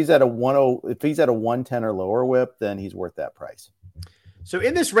 But if he's at a 110 or lower WHIP, then he's worth that price. So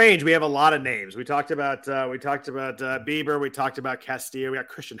in this range, we have a lot of names. We talked about Bieber. We talked about Castillo. We got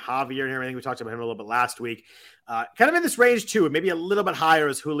Christian Javier and everything. We talked about him a little bit last week. Kind of in this range too, maybe a little bit higher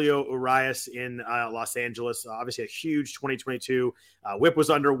as Julio Urias in Los Angeles. Obviously a huge 2022. WHIP was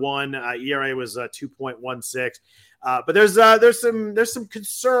under 1. ERA was 2.16. But there's some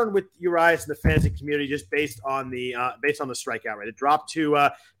concern with Urias in the fantasy community just based on the strikeout rate. It dropped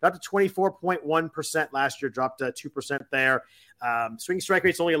to 24.1% last year, dropped 2% there. Swinging strike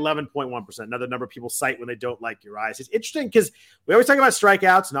rate's only 11.1%. Another number people cite when they don't like Urias. It's interesting because we always talk about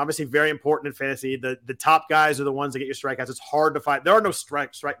strikeouts, and obviously very important in fantasy. The top guys are the ones that get your strikeouts. It's hard to find. There are no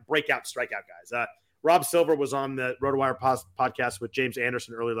breakout strikeout guys. Rob Silver was on the RotoWire podcast with James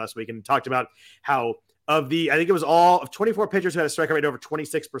Anderson earlier last week and talked about how I think it was all of 24 pitchers who had a strikeout rate over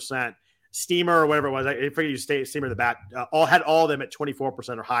 26%. Steamer or whatever it was, I forget you say Steamer the bat, all of them at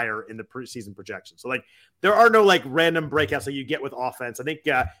 24% or higher in the preseason projection. So like there are no like random breakouts that you get with offense. I think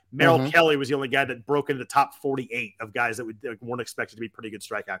Merrill Kelly was the only guy that broke into the top 48 of guys that weren't expected to be pretty good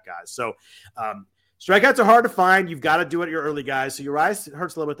strikeout guys. So strikeouts are hard to find. You've got to do it at your early guys. So Urias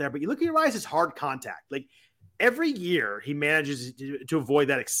hurts a little bit there, but you look at Urias' hard contact. Like every year he manages to avoid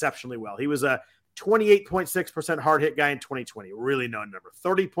that exceptionally well. He was a 28.6% hard hit guy in 2020. Really no number.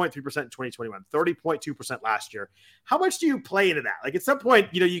 30.3% in 2021. 30.2% last year. How much do you play into that? Like at some point,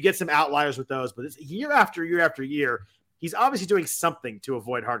 you get some outliers with those, but it's year after year after year. He's obviously doing something to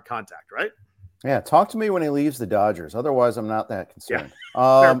avoid hard contact, right? Yeah. Talk to me when he leaves the Dodgers. Otherwise, I'm not that concerned.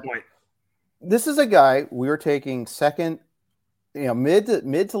 Yeah. Fair point. This is a guy we were taking second, mid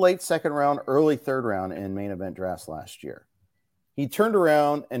to late second round, early third round in main event drafts last year. He turned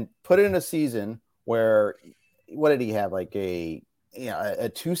around and put it in a season where, what did he have? Like a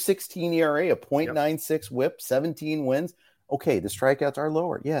 2.16 ERA, a 0.96 WHIP, 17 wins. Okay, the strikeouts are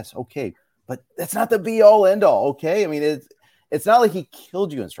lower. Yes, okay. But that's not the be-all, end-all, okay? I mean, it's not like he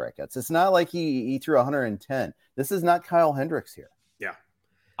killed you in strikeouts. It's not like he threw 110. This is not Kyle Hendricks here. Yeah.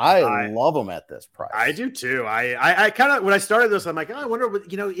 I love him at this price. I do too. I kind of, when I started this, I'm like, I wonder what,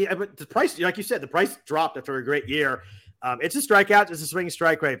 but the price, like you said, the price dropped after a great year. It's a strikeout, it's a swinging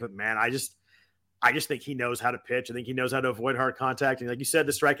strike rate, but man, I just think he knows how to pitch. I think he knows how to avoid hard contact. And like you said,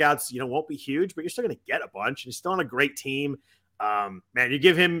 the strikeouts, won't be huge, but you're still going to get a bunch. He's still on a great team. Man, you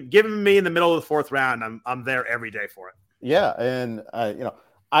give him me in the middle of the fourth round. I'm there every day for it. Yeah. And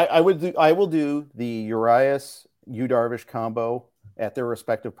I will do the Urias Yu Darvish combo at their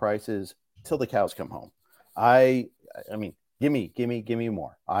respective prices till the cows come home. I mean, give me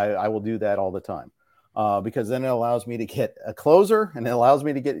more. I will do that all the time. Because then it allows me to get a closer and it allows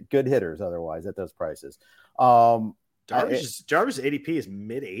me to get good hitters otherwise at those prices. Darvish's ADP is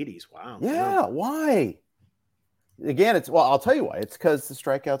mid 80s. Wow. Yeah. Why? Again, I'll tell you why. It's because the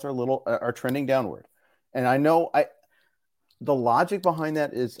strikeouts are trending downward. And I know the logic behind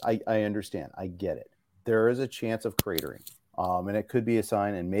that is I understand. I get it. There is a chance of cratering. And it could be a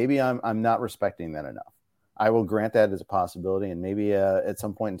sign, and maybe I'm not respecting that enough. I will grant that as a possibility. And maybe at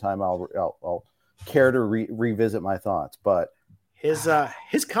some point in time, I'll care to revisit my thoughts, but his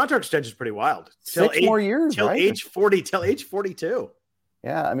contract extension is pretty wild. 6 more years, till right? age 40, till age 42.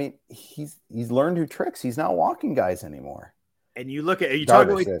 Yeah, I mean he's learned new tricks. He's not walking guys anymore. And you look at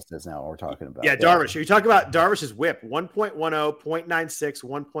Darvish is now what we're talking about. Yeah, Darvish. You talk about Darvish's WHIP 1.10, 0.96,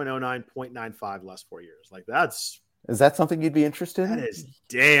 1.09, 0.95 last 4 years. Like is that something you'd be interested in? That is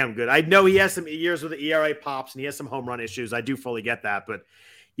damn good. I know he has some years with the ERA pops and he has some home run issues. I do fully get that, but.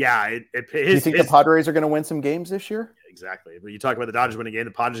 Yeah, you think the Padres are going to win some games this year? Exactly. But you talk about the Dodgers winning a game,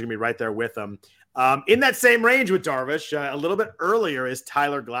 the Padres are going to be right there with them. In that same range with Darvish, a little bit earlier is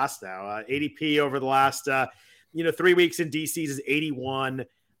Tyler Glasnow. ADP over the last 3 weeks in DCs is 81.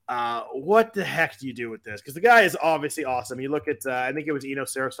 What the heck do you do with this? Because the guy is obviously awesome. You look at, I think it was Eno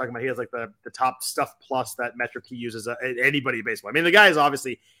Sarris talking about he has like the top stuff plus that metric he uses anybody in baseball. I mean, the guy is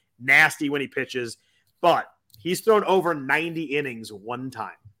obviously nasty when he pitches, but he's thrown over 90 innings one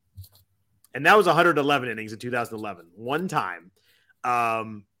time. And that was 111 innings in 2011. One time.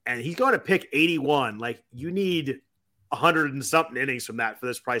 And he's going to pick 81. Like, you need 100 and something innings from that for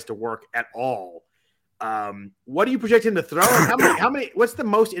this price to work at all. What do you project him to throw? How many? What's the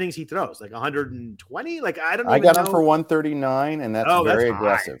most innings he throws? Like 120? Like, I don't know. I got him for 139, and that's very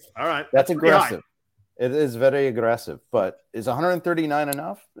aggressive. All right. That's aggressive. It is very aggressive, but is 139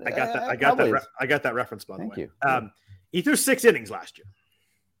 enough? I got that. I got that reference, by the way. Thank you. He threw 6 innings last year.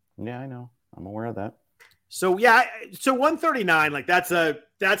 Yeah, I know. I'm aware of that. So yeah, so 139, like that's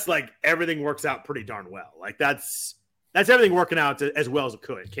like everything works out pretty darn well. Like that's everything working out as well as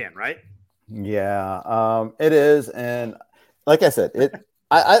it can, right? Yeah, it is. And like I said,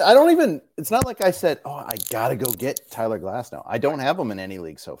 I don't even, it's not like I said, oh, I got to go get Tyler Glasnow. I don't have him in any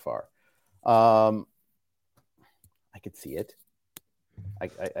league so far. I could see it.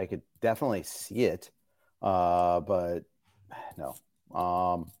 I could definitely see it. But no.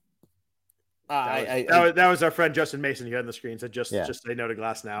 That was our friend Justin Mason here on the screen. So just say no to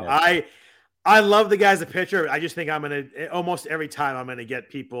Glass now. Yeah. I love the guy as a pitcher. I just think I'm going to almost every time I'm going to get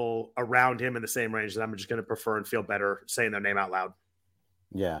people around him in the same range that I'm just going to prefer and feel better saying their name out loud.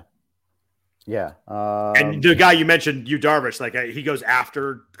 Yeah. Yeah. And the guy you mentioned, Yu Darvish, like he goes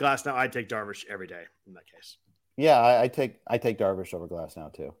after Glass now. I'd take Darvish every day in that case. Yeah, I take Darvish over Glass now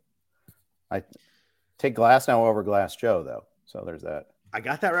too. I take Glass now over Glass Joe though. So there's that. I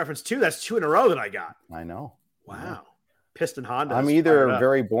got that reference too. That's 2 in a row that I got. I know. Wow. Piston Honda. I'm either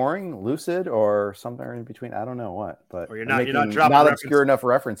very boring, lucid, or somewhere in between. I don't know what, but or you're not dropping not obscure enough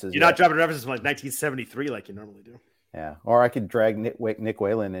references. You're not dropping references from like 1973 like you normally do. Yeah, or I could drag Nick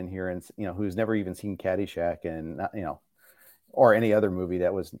Whalen in here, and who's never even seen Caddyshack, and or any other movie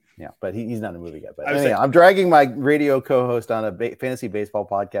that was but he's not a movie yet. But anyway, I'm dragging my radio co-host on a fantasy baseball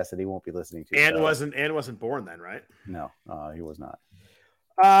podcast that he won't be listening to. And wasn't born then, right? No, he was not.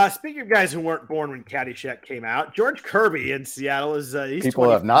 Speaking of guys who weren't born when Caddyshack came out, George Kirby in Seattle is he's people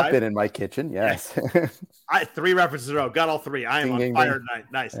 25. Have not been in my kitchen. Yes, I 3 references in a row. Got all 3. I am on fire tonight.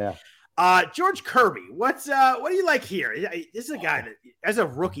 Nice. Yeah. George Kirby, what do you like here? This is a guy that, as a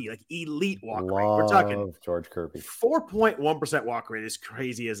rookie, like elite walk rate. We're talking George Kirby. 4.1% walk rate is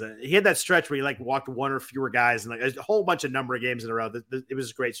crazy. He had that stretch where he like walked 1 or fewer guys and like a whole bunch of number of games in a row. It was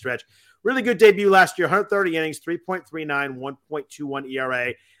a great stretch. Really good debut last year. 130 innings, 3.39, 1.21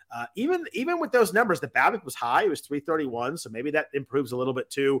 ERA. Even with those numbers, the BABIP was high. It was 331, so maybe that improves a little bit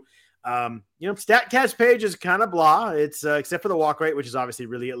too. StatCast page is kind of blah. It's except for the walk rate, which is obviously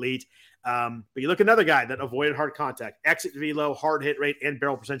really elite. But you look at another guy that avoided hard contact, exit velo, hard hit rate, and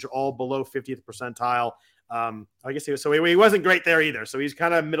barrel percentage all below 50th percentile. I guess he wasn't great there either. So he's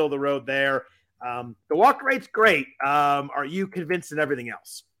kind of middle of the road there. The walk rate's great. Are you convinced in everything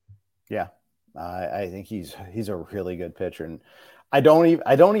else? Yeah, I think he's a really good pitcher, and I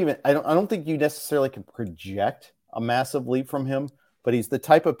don't think you necessarily can project a massive leap from him. But he's the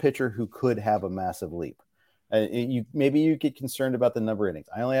type of pitcher who could have a massive leap. Maybe you get concerned about the number of innings.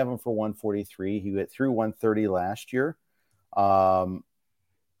 I only have him for 143. He went through 130 last year. But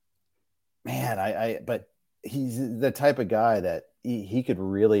he's the type of guy that he could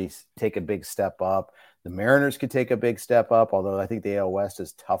really take a big step up. The Mariners could take a big step up, although I think the AL West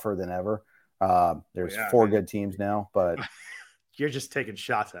is tougher than ever. There's 4 good teams now, but you're just taking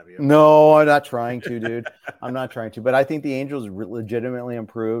shots at me. No, I'm not trying to, dude. I'm not trying to. But I think the Angels legitimately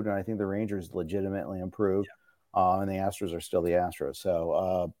improved, and I think the Rangers legitimately improved. And the Astros are still the Astros.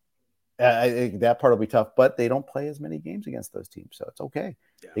 So I think that part will be tough. But they don't play as many games against those teams, so it's okay.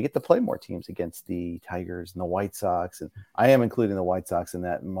 Yeah. They get to play more teams against the Tigers and the White Sox. And I am including the White Sox in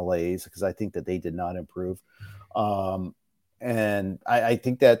that malaise because I think that they did not improve. And I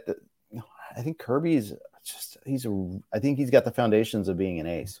think that I think Kirby's – I think he's got the foundations of being an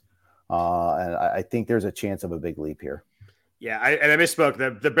ace. And I think there's a chance of a big leap here. Yeah, I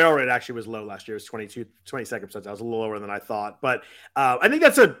misspoke. The barrel rate actually was low last year. It was 22nd percentile. That was a little lower than I thought. But I think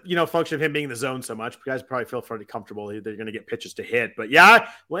that's a function of him being in the zone so much. Guys probably feel pretty comfortable. They're going to get pitches to hit. But yeah,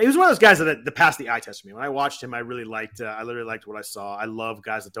 he was one of those guys that passed the eye test for me. When I watched him, I literally liked what I saw. I love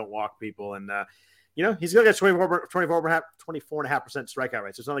guys that don't walk people. And he's going to get 24.5% strikeout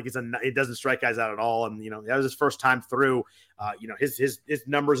rate. So it's not like he doesn't strike guys out at all. And, that was his first time through. His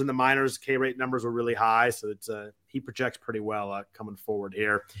numbers in the minors, K rate numbers were really high. So he projects pretty well coming forward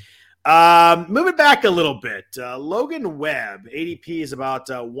here. Moving back a little bit, Logan Webb, ADP is about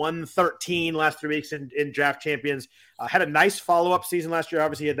 113 last 3 weeks in Draft Champions. Had a nice follow-up season last year.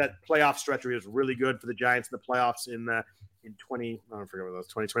 Obviously, he had that playoff stretch where he was really good for the Giants in the playoffs in 20, I don't forget what that was,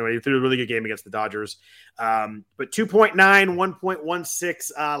 2020. He threw a really good game against the Dodgers. But 2.9,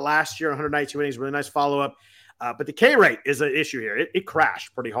 1.16 last year, 192 innings, really nice follow-up. But the K rate is an issue here. It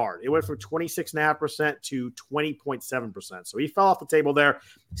crashed pretty hard. It went from 26.5% to 20.7%. So he fell off the table there.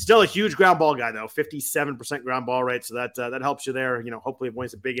 Still a huge ground ball guy, though, 57% ground ball rate. So that helps you there, hopefully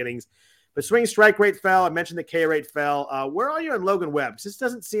avoids the big innings. But swing strike rate fell. I mentioned the K rate fell. Where are you on Logan Webb? This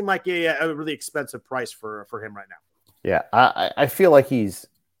doesn't seem like a really expensive price for him right now. Yeah, I feel like he's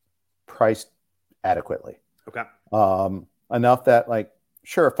priced adequately. Okay. Enough that,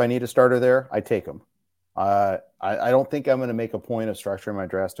 sure, if I need a starter there, I take him. I don't think I'm going to make a point of structuring my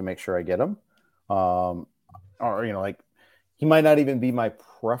drafts to make sure I get him. He might not even be my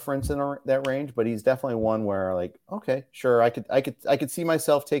preference in that range, but he's definitely one where, okay, sure, I could see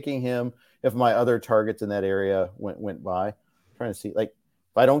myself taking him if my other targets in that area went by. I'm trying to see, if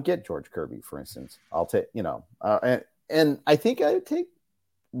I don't get George Kirby, for instance, I'll take, and I think I would take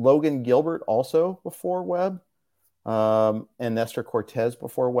Logan Gilbert also before Webb. and Nestor Cortez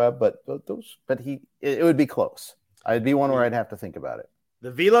before Webb, but it would be close. I'd be one where I'd have to think about it. The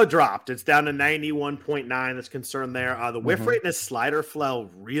velo dropped. It's down to 91.9. That's concern there. The whiff rate in his slider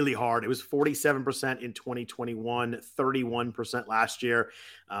fell really hard. It was 47% in 2021, 31% last year.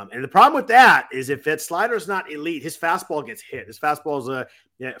 And the problem with that is if that slider is not elite, his fastball gets hit. His fastball is a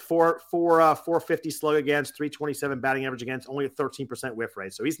 450 slug against, 327 batting average against, only a 13% whiff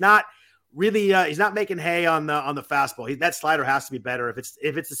rate. So he's not really he's not making hay on the fastball. That slider has to be better. If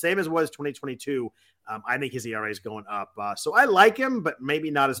it's the same as it was 2022. I think his ERA is going up. So I like him, but maybe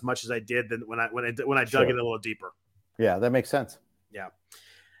not as much as I did than when I dug in a little deeper. Yeah, that makes sense. Yeah.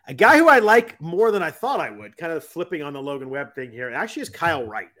 A guy who I like more than I thought I would, kind of flipping on the Logan Webb thing here, actually is Kyle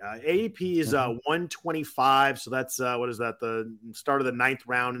Wright. ADP is 125. So that's, what is that? The start of the 9th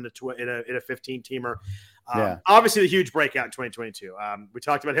round in a 15-teamer. Obviously the huge breakout in 2022. We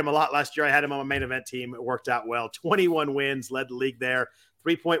talked about him a lot last year. I had him on my main event team. It worked out well. 21 wins, led the league there.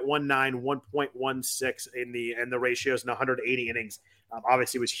 3.19, 1.16 in the ratios in 180 innings.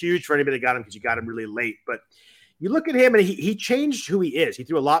 Obviously, it was huge for anybody that got him because you got him really late. But you look at him, and he changed who he is. He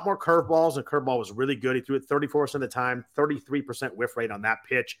threw a lot more curveballs, and curveball was really good. He threw it 34% of the time, 33% whiff rate on that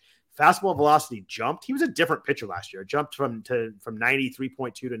pitch. Fastball velocity jumped. He was a different pitcher last year. It jumped from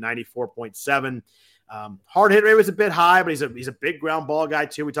 93.2 to 94.7. Hard hit rate was a bit high, but he's a big ground ball guy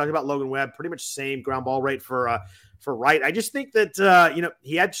too. We talked about Logan Webb, pretty much same ground ball rate for Wright. I just think that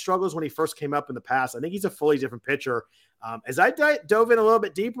he had struggles when he first came up in the past. I think he's a fully different pitcher. As I dove in a little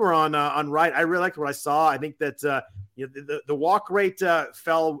bit deeper on Wright, I really liked what I saw. I think that the walk rate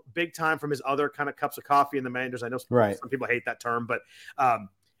fell big time from his other kind of cups of coffee in the majors. I know some people hate that term, but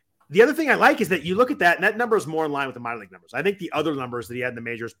the other thing I like is that you look at that, and that number is more in line with the minor league numbers. I think the other numbers that he had in the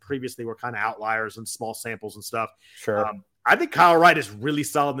majors previously were kind of outliers and small samples and stuff. Sure. I think Kyle Wright is really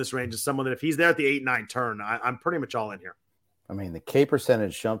solid in this range. As someone that if he's there at the 8-9 turn, I'm pretty much all in here. I mean, the K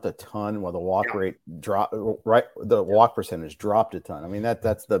percentage jumped a ton while the walk rate dropped. Right, the walk percentage dropped a ton. I mean,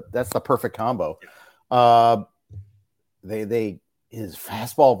 that's the perfect combo. His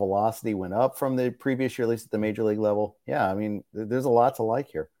fastball velocity went up from the previous year, at least at the major league level. Yeah, I mean, there's a lot to like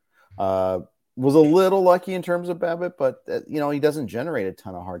here. Was a little lucky in terms of BABIP, but he doesn't generate a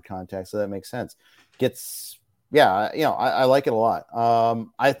ton of hard contact, so that makes sense. I like it a lot.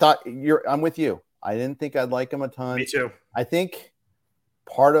 I thought I'm with you. I didn't think I'd like him a ton. Me too. I think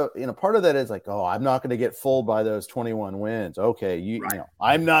part of that is like, I'm not going to get fooled by those 21 wins. Okay,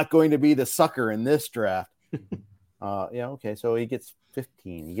 I'm not going to be the sucker in this draft. Okay, so he gets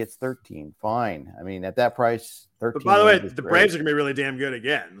 15, he gets 13, fine. I mean, at that price, 13. But by the way, the Braves are going to be really damn good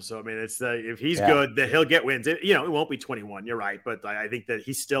again. So I mean, it's if he's good, that he'll get wins. It won't be 21. You're right, but I think that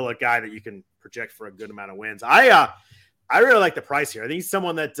he's still a guy that you can project for a good amount of wins. I really like the price here. I think he's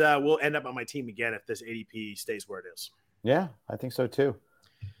someone that will end up on my team again if this ADP stays where it is. Yeah, I think so too.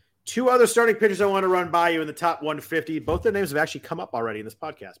 Two other starting pitchers I want to run by you in the top 150. Both their names have actually come up already in this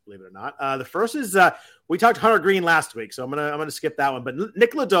podcast, believe it or not. The first is we talked Hunter Green last week, so I'm gonna skip that one. But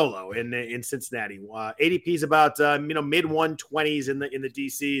Nick Lodolo in Cincinnati, ADP is about mid 120s in the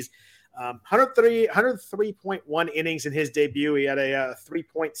DCs. 103.1 innings in his debut. He had a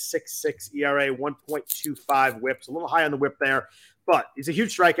 3.66 ERA, 1.25 WHIP. It's a little high on the WHIP there. But he's a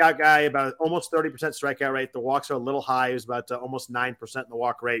huge strikeout guy, about almost 30% strikeout rate. The walks are a little high. He was about almost 9% in the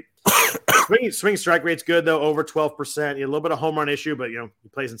walk rate. Swing strike rate's good, though, over 12%. He had a little bit of home run issue, but, he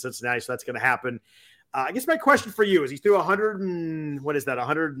plays in Cincinnati, so that's going to happen. I guess my question for you is he threw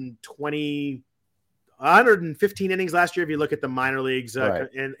 115 innings last year if you look at the minor leagues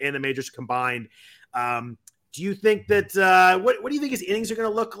and the majors combined. Do you think that what do you think his innings are going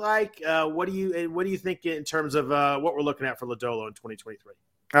to look like? What do you think in terms of what we're looking at for Lodolo in 2023?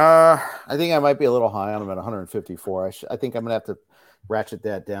 I think I might be a little high on him at 154. I think I'm going to have to ratchet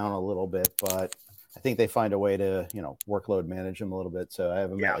that down a little bit, but I think they find a way to workload manage him a little bit. So I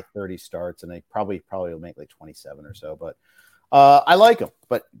have him at like 30 starts, and they probably will make like 27 or so. But I like him,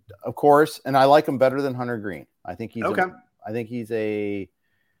 but of course, and I like him better than Hunter Green. I think he's okay. I think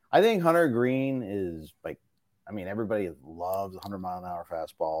Hunter Green is like. I mean, everybody loves 100-mile-an-hour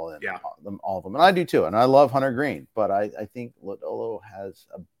fastball and all of them. And I do too. And I love Hunter Green. But I think Lodolo has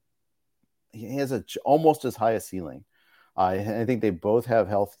almost as high a ceiling. I think they both have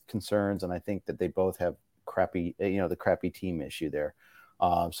health concerns. And I think that they both have the crappy team issue there.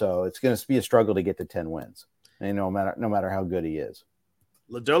 So it's going to be a struggle to get to 10 wins. And no matter how good he is.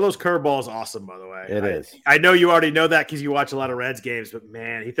 Lodolo's curveball is awesome, by the way. It is. I know you already know that because you watch a lot of Reds games, but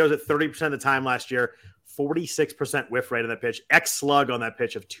man, he throws it 30% of the time last year, 46% whiff rate on that pitch, X-slug on that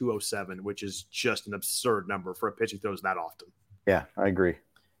pitch of 207, which is just an absurd number for a pitch he throws that often. Yeah, I agree.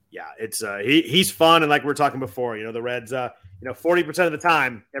 Yeah, it's he's fun, and like we were talking before, the Reds, 40% of the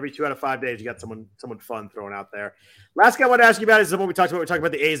time, every 2 out of 5 days, you got someone fun thrown out there. Last guy I want to ask you about is the one we talked about. We're talking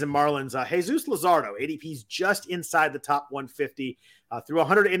about the A's and Marlins. Jesus Luzardo, ADP's just inside the top 150. Through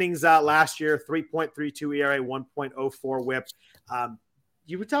 100 innings last year, 3.32 ERA, 1.04 WHIP.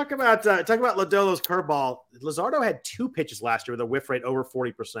 You would talk about Lodolo's curveball. Luzardo had 2 pitches last year with a whiff rate over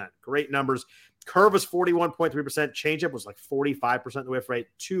 40%. Great numbers. Curve was 41.3%. Changeup was like 45% whiff rate.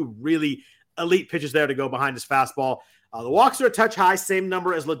 2 really elite pitches there to go behind his fastball. The walks are a touch high, same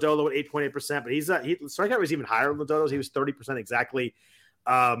number as Lodolo at 8.8%, but strikeout was even higher than Lodolo's. He was 30% exactly.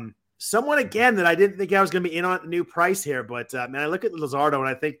 Someone, again, that I didn't think I was going to be in on at the new price here, but, man, I look at Luzardo, and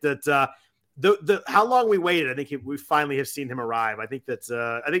I think that how long we waited, I think we finally have seen him arrive. I think that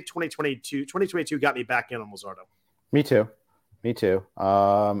 2022 got me back in on Luzardo. Me too.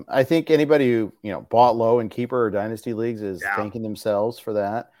 I think anybody who bought low in keeper or dynasty leagues is thanking themselves for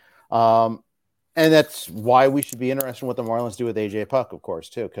that. And that's why we should be interested in what the Marlins do with AJ Puck, of course,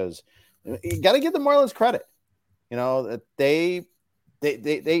 too, because you got to give the Marlins credit. They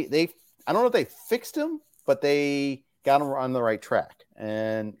I don't know if they fixed him, but they got him on the right track.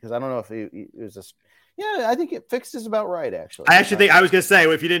 And because I don't know if it was just, I think it fixed is about right, actually. I actually think I was going to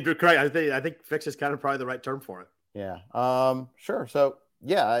say, if you didn't do correct, I think fix is kind of probably the right term for it. Yeah. Sure. So,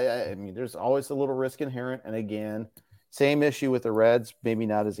 I mean, there's always a little risk inherent. And again, same issue with the Reds, maybe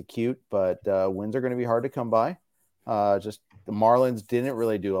not as acute, but wins are going to be hard to come by. Just the Marlins didn't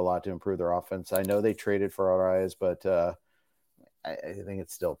really do a lot to improve their offense. I know they traded for Arraez, but I think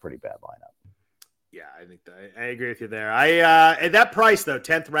it's still a pretty bad lineup. Yeah, I think I agree with you there. At that price, though,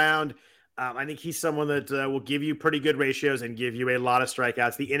 10th round, I think he's someone that will give you pretty good ratios and give you a lot of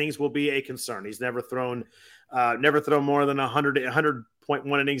strikeouts. The innings will be a concern. He's never thrown more than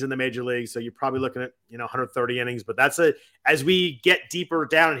 100.1 innings in the major league. So you're probably looking at 130 innings. But as we get deeper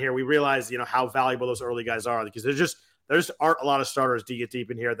down in here, we realize how valuable those early guys are, because there just aren't a lot of starters to get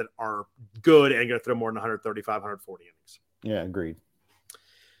deep in here that are good and going to throw more than 135, 140 innings. Yeah, agreed.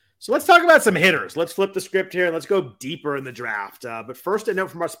 So let's talk about some hitters. Let's flip the script here and let's go deeper in the draft. But first, a note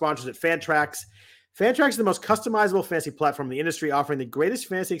from our sponsors at Fantrax. Fantrax is the most customizable fantasy platform in the industry, offering the greatest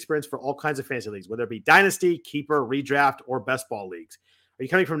fantasy experience for all kinds of fantasy leagues, whether it be dynasty, keeper, redraft, or best ball leagues. Are you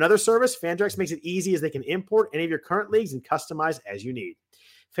coming from another service? Fantrax makes it easy as they can import any of your current leagues and customize as you need.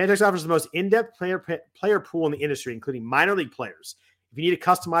 Fantrax offers the most in-depth player pool in the industry, including minor league players. If you need a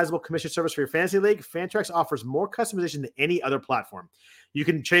customizable commission service for your fantasy league, Fantrax offers more customization than any other platform. You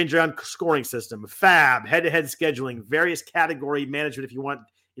can change around scoring system, fab, head-to-head scheduling, various category management if you want,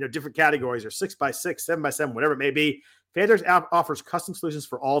 different categories, or 6x6, 7x7, whatever it may be. Fantrax offers custom solutions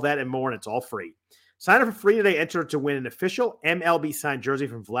for all that and more, and it's all free. Sign up for free today. Enter to win an official MLB signed jersey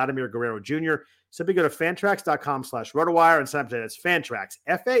from Vladimir Guerrero Jr. Simply go to fantrax.com/RotoWire and sign up today. That's Fantrax,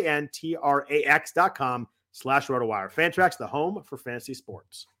 Fantrax.com/RotoWire. Fantrax, the home for fantasy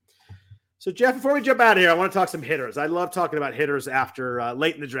sports. So, Jeff, before we jump out of here, I want to talk some hitters. I love talking about hitters after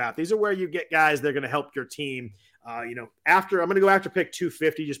late in the draft. These are where you get guys that are going to help your team. I'm going to go after pick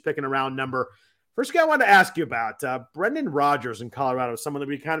 250, just picking a round number. First guy I wanted to ask you about, Brendan Rodgers in Colorado, someone that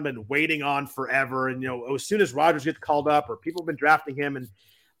we've kind of been waiting on forever. And, as soon as Rodgers gets called up, or people have been drafting him. And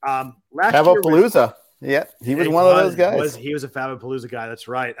last year, Fabapalooza. Yeah, he was one of those guys. He was a Fabapalooza guy. That's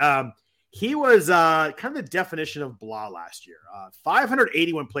right. He was kind of the definition of blah last year.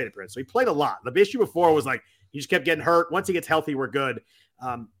 581 plate appearances. So he played a lot. The issue before was he just kept getting hurt. Once he gets healthy, we're good.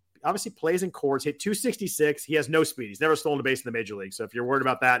 Obviously plays in cores, hit 266. He has no speed. He's never stolen a base in the major league. So if you're worried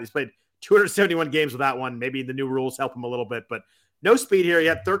about that, he's played 271 games with that one. Maybe the new rules help him a little bit, but no speed here. He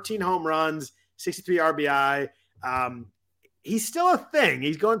had 13 home runs, 63 RBI. He's still a thing.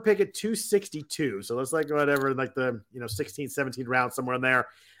 He's going to pick at 262. So let's whatever, the 16, 17 rounds, somewhere in there.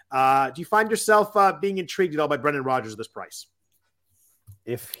 Do you find yourself being intrigued at all by Brendan Rodgers at this price?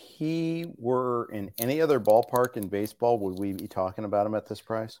 If he were in any other ballpark in baseball, would we be talking about him at this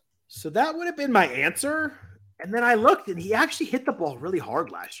price? So that would have been my answer. And then I looked, and he actually hit the ball really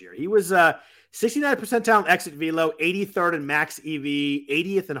hard last year. He was 69th percentile in exit velo, 83rd in max EV,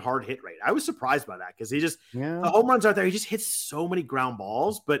 80th in hard hit rate. I was surprised by that because the home runs out there. He just hits so many ground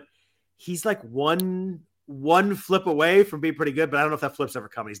balls, but he's one flip away from being pretty good. But I don't know if that flip's ever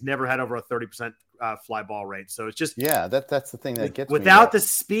coming. He's never had over a 30% fly ball rate. So it's just that's the thing that gets without the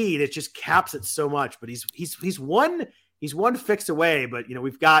speed, it just caps it so much. But he's one fix away. But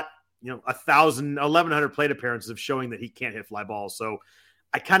we've got 1,100 plate appearances of showing that he can't hit fly balls. So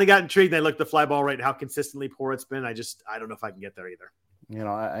I kind of got intrigued. I looked at the fly ball rate and how consistently poor it's been. I don't know if I can get there either.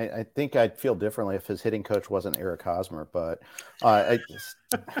 I think I'd feel differently if his hitting coach wasn't Eric Hosmer, but that's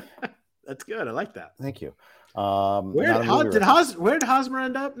good. I like that. Thank you. Where did Hosmer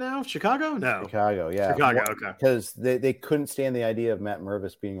end up now? Chicago? No. Chicago, yeah. Chicago, okay. Because they couldn't stand the idea of Matt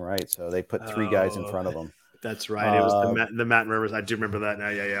Mervis being right, so they put three guys in front of him. That's right. It was the Matt Mervis. I do remember that now.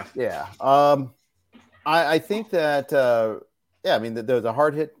 Yeah. Yeah. I think that, the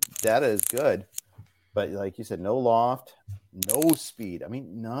hard hit data is good, but like you said, no loft, no speed. I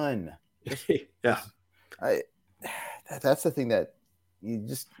mean, none. Yeah. That's the thing that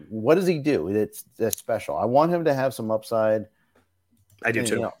what does he do? That's special. I want him to have some upside. I do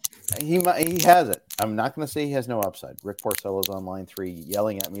too. He has it. I'm not going to say he has no upside. Rick Porcello's on line 3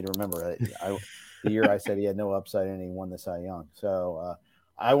 yelling at me to remember the year I said he had no upside and he won the Cy Young. So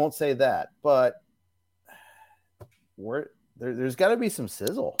I won't say that, but there's got to be some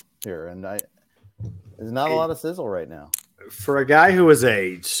sizzle here, and there's not a lot of sizzle right now. For a guy who is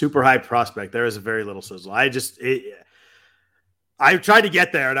a super high prospect, there is very little sizzle. I tried to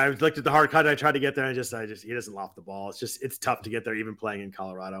get there, and I looked at the hard cut. I tried to get there, and he doesn't loft the ball. It's tough to get there, even playing in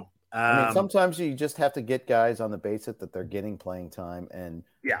Colorado. Sometimes you just have to get guys on the basis that they're getting playing time, and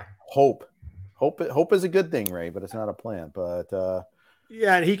hope is a good thing, Ray, but it's not a plan. But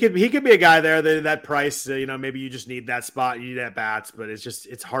and he could be a guy there that price. Maybe you just need that spot, you need that bats, but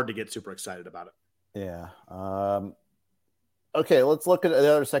it's hard to get super excited about it. Yeah. Okay, let's look at the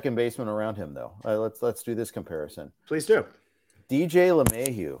other second baseman around him, though. Let's do this comparison. Please do. DJ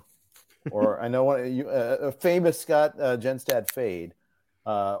LeMahieu, or I know a famous Scott Genstad fade,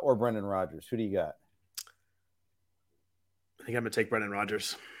 or Brendan Rodgers. Who do you got? I think I'm going to take Brendan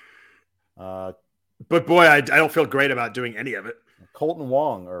Rodgers. But boy, I don't feel great about doing any of it. Colton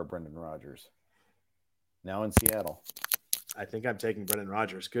Wong or Brendan Rodgers? Now in Seattle. I think I'm taking Brendan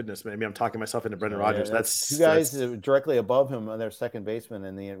Rodgers. Goodness, maybe I'm talking myself into Brendan Rodgers. That's two guys directly above him on their second baseman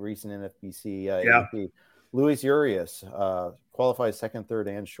in the recent NFBC ADP. Luis Urias qualifies second, third,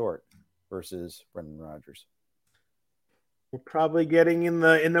 and short versus Brendan Rodgers. We're probably getting in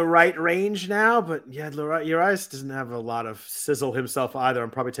the right range now, but Urias doesn't have a lot of sizzle himself either.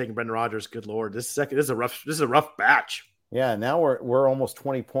 I'm probably taking Brendan Rodgers. Good Lord, this is a rough batch. Yeah, now we're almost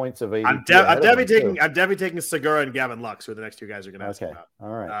 20 points of ADP. I'm definitely taking Segura and Gavin Lux, who are the next two guys are going to ask about. All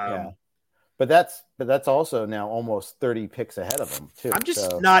right, But that's also now almost 30 picks ahead of them too. I'm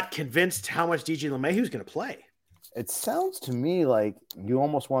just not convinced how much DJ LeMahieu is going to play. It sounds to me like you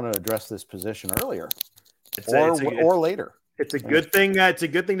almost want to address this position earlier or later. It's a good thing. It's a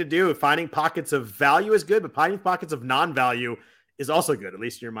good thing to do. Finding pockets of value is good, but finding pockets of non-value is also good, at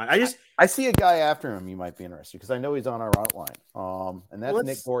least in your mind. I see a guy after him you might be interested because I know he's on our outline. And that's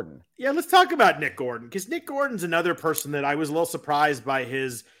Nick Gordon. Yeah, let's talk about Nick Gordon because Nick Gordon's another person that I was a little surprised by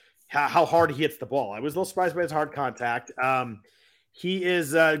how hard he hits the ball. I was a little surprised by his hard contact. He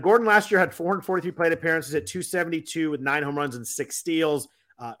is Gordon last year had 443 plate appearances at 272 with 9 home runs and 6 steals.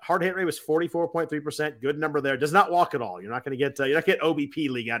 Hard hit rate was 44.3%. Good number there. Does not walk at all. You're not going to get OBP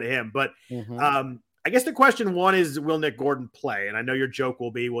league out of him. But I guess the question one is, will Nick Gordon play? And I know your joke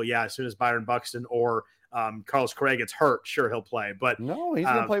will be, well, yeah, as soon as Byron Buxton or Carlos Correa gets hurt, sure he'll play. But no, he's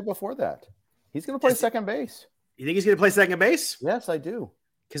going to play before that. He's going to play second base. You think he's going to play second base? Yes, I do.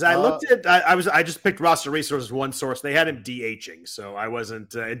 Because I looked at, I just picked Roster Resources one source. They had him DHing, so I wasn't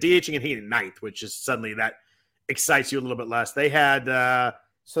DHing and hitting ninth, which is suddenly that excites you a little bit less. They had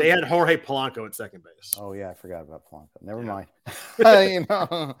Jorge Polanco at second base. Oh yeah, I forgot about Polanco. Never mind. I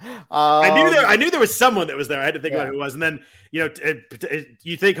knew there was someone that was there. I had to think about who it was, and then you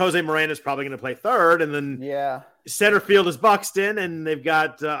think Jose Moreno is probably going to play third, and then center field is Buxton, and they've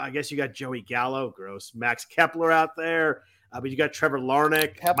got I guess you got Joey Gallo, gross, Max Kepler out there. But you got Trevor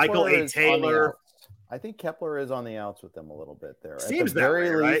Larnach, Michael A. Taylor. I think Kepler is on the outs with them a little bit there. Seems that way,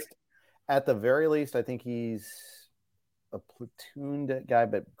 right? At the very least, I think he's a platooned guy,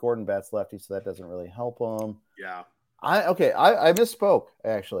 but Gordon bats lefty, so that doesn't really help him. Yeah. I misspoke,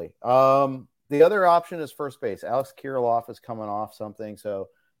 actually. The other option is first base. Alex Kirilloff is coming off something, so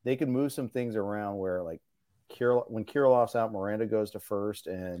they can move some things around where, like, when Kirilloff's out, Miranda goes to first,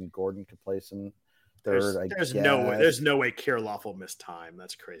 and Gordon can play some third. There's no way Kirilloff will miss time.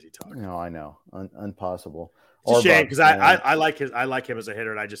 That's crazy talk. No, I know, impossible. It's a shame because I like him as a hitter,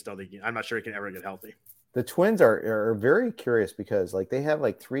 and I just don't think I'm not sure he can ever get healthy. The Twins are very curious because they have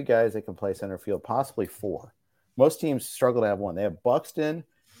 3 guys that can play center field, possibly 4. Most teams struggle to have one. They have Buxton,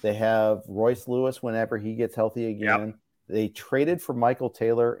 they have Royce Lewis whenever he gets healthy again. Yep. They traded for Michael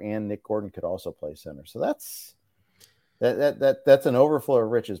Taylor, and Nick Gordon could also play center. So that's an overflow of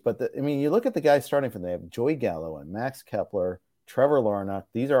riches. But you look at the guys starting from them. They have Joey Gallo and Max Kepler, Trevor Larnach.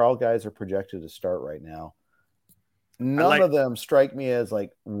 These are all guys that are projected to start right now. None of them strike me as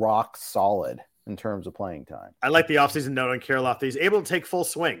rock solid in terms of playing time. I like the offseason note on Kirilloff. He's able to take full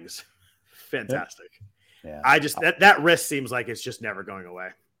swings. Fantastic. Yeah. I just that risk seems like it's just never going away.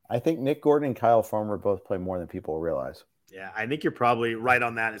 I think Nick Gordon and Kyle Farmer both play more than people realize. Yeah, I think you're probably right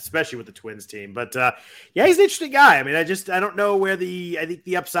on that, especially with the Twins team. But yeah, he's an interesting guy. I mean, I don't know where I think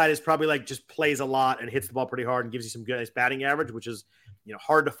the upside is probably like just plays a lot and hits the ball pretty hard and gives you some good batting average, which is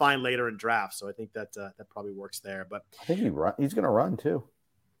hard to find later in drafts. So I think that that probably works there. But I think he's going to run too.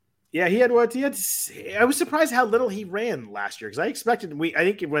 Yeah, I was surprised how little he ran last year because I expected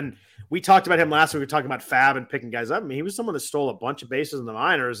I think when we talked about him last week, we were talking about Fab and picking guys up. I mean, he was someone that stole a bunch of bases in the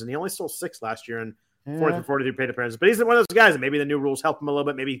minors, and he only stole 6 last year and 43 plate appearances. But he's one of those guys that maybe the new rules help him a little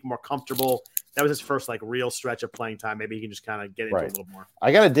bit, maybe more comfortable. That was his first real stretch of playing time. Maybe he can just kind of get into it a little more.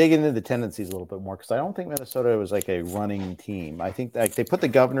 I got to dig into the tendencies a little bit more because I don't think Minnesota was like a running team. I think they put the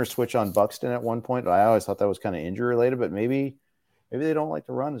governor switch on Buxton at one point. But I always thought that was kind of injury related, but maybe they don't like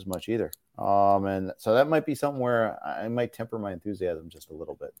to run as much either. And so that might be something where I might temper my enthusiasm just a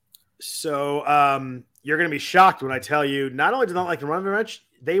little bit. So you're going to be shocked when I tell you, not only do they not like to run very much,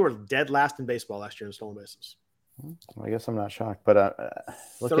 they were dead last in baseball last year in stolen bases. I guess I'm not shocked, but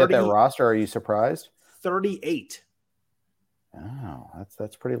looking at that roster, are you surprised? 38. Oh,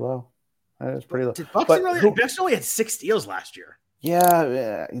 that's pretty low. That is pretty low. Did Buxton only had 6 steals last year?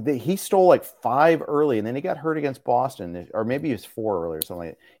 Yeah, he stole like 5 early, and then he got hurt against Boston, or maybe it was 4 early or something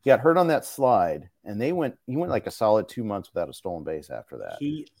like that. He got hurt on that slide, and he went like a solid 2 months without a stolen base after that.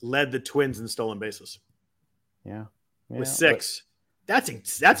 He led the Twins in stolen bases. Yeah. With 6. That's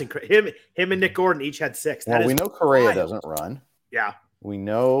incredible. Him and Nick Gordon each had 6. Well, we know Correa doesn't run. Yeah. We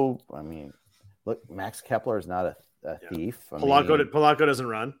know. I mean, look, Max Kepler is not a thief. Polanco doesn't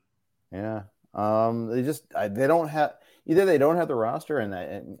run. Yeah. They don't have. Either they don't have the roster,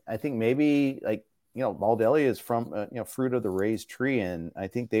 and I think maybe Baldelli is from fruit of the Rays tree, and I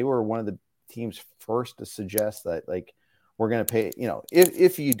think they were one of the teams first to suggest that we're going to pay.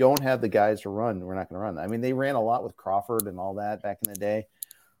 If you don't have the guys to run, we're not going to run. I mean, they ran a lot with Crawford and all that back in the day.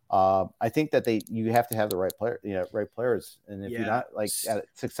 I think that you have to have the right players, and if you're not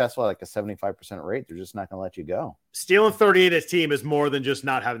successful at a 75% rate, they're just not going to let you go. Stealing 38 as team is more than just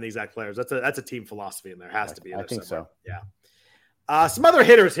not having the exact players. That's a team philosophy, and there has to be. I think so. Yeah. Some other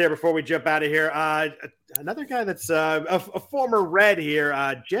hitters here before we jump out of here. Another guy that's a former Red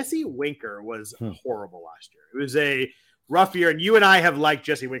here. Jesse Winker was horrible last year. It was a rough year, and you and I have liked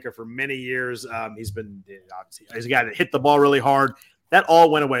Jesse Winker for many years. He's a guy that hit the ball really hard. That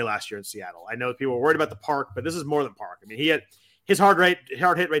all went away last year in Seattle. I know people were worried about the park, but this is more than park. I mean, he had his hard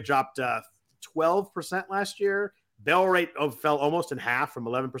hit rate dropped 12% last year. Barrel rate fell almost in half from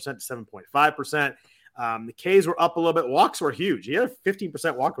 11% to 7.5%. The Ks were up a little bit. Walks were huge. He had a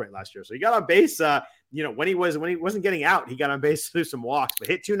 15% walk rate last year. So he got on base, when he wasn't getting out, he got on base through some walks, but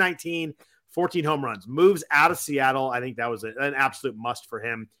hit 219, 14 home runs, moves out of Seattle. I think that was an absolute must for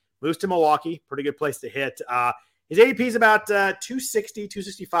him. Moves to Milwaukee, pretty good place to hit. His ADP is about 260,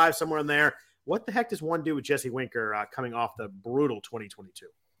 265, somewhere in there. What the heck does one do with Jesse Winker coming off the brutal 2022?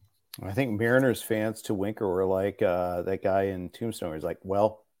 I think Mariners fans to Winker were like that guy in Tombstone. He's like,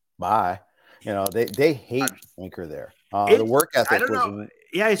 well, bye. They hate Winker there. The work ethic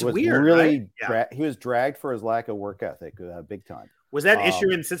it's weird. Really, right? He was dragged for his lack of work ethic big time. Was that an issue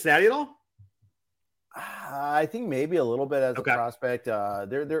in Cincinnati at all? I think maybe a little bit as a prospect. I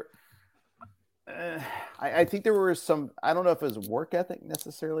think there were some. I don't know if it was work ethic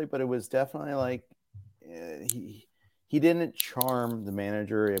necessarily, but it was definitely he didn't charm the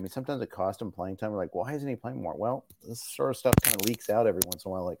manager. I mean, sometimes it cost him playing time. We're like, why isn't he playing more? Well, this sort of stuff kind of leaks out every once in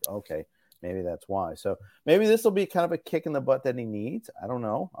a while. Like, okay, maybe that's why. So maybe this will be kind of a kick in the butt that he needs. I don't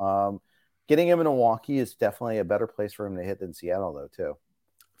know. Getting him in Milwaukee is definitely a better place for him to hit than Seattle, though, too.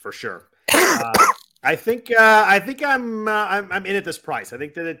 For sure. I think I'm in at this price. I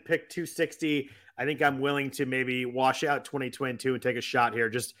think that it picked 260. I think I'm willing to maybe wash out 2022 and take a shot here.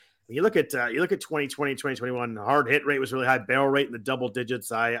 Just when you look at 2020, 2021, hard hit rate was really high, barrel rate in the double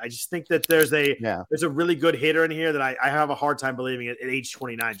digits. I just think that there's a really good hitter in here that I have a hard time believing at age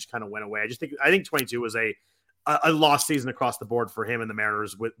 29 just kind of went away. I think 22 was a lost season across the board for him and the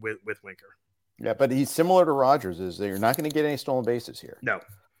Mariners with Winker. Yeah, but he's similar to Rogers. Is that you're not going to get any stolen bases here. No.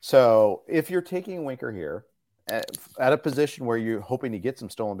 So if you're taking Winker here at a position where you're hoping to get some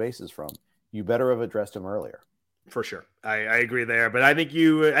stolen bases from, you better have addressed him earlier. For sure. I agree there. But I think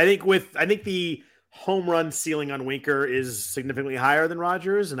the home run ceiling on Winker is significantly higher than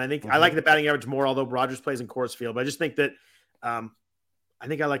Rogers. And I think I like the batting average more, although Rogers plays in Coors Field. But I just think that I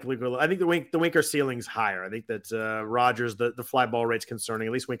think I like Winker. I think the Winker ceiling's higher. I think that Rogers, the fly ball rate's concerning.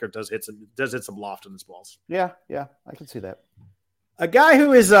 At least Winker does hit some loft in his balls. Yeah, I can see that. A guy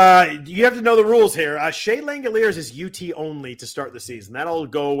who is, you have to know the rules here. Shea Langoliers is UT only to start the season. That'll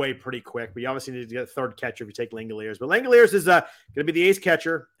go away pretty quick. But you obviously need to get a third catcher if you take Langoliers. But Langoliers is going to be the ace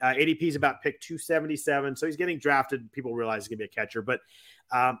catcher. ADP is about pick 277. So he's getting drafted. People realize he's going to be a catcher. But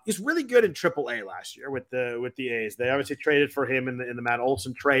he's really good in AAA last year with the A's. They obviously traded for him in the Matt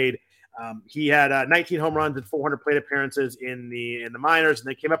Olson trade. He had 19 home runs and 400 plate appearances in the minors. And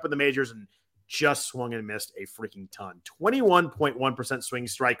they came up in the majors and just swung and missed a freaking ton. 21.1% swing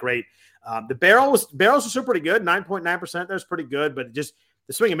strike rate. The barrels were still pretty good. 9.9%. That's pretty good, but just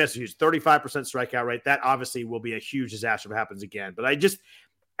the swing and miss is huge. 35% strikeout rate. That obviously will be a huge disaster if it happens again. But I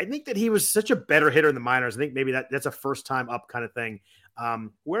think that he was such a better hitter in the minors. I think maybe that's a first time up kind of thing.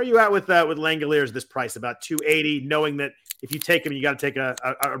 Where are you at with Langoliers this price? About 280, knowing that if you take him, you got to take a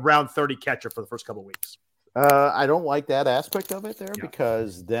round 30 catcher for the first couple of weeks. I don't like that aspect of it there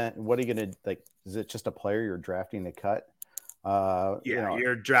because then what are you going to like? Is it just a player you're drafting to cut?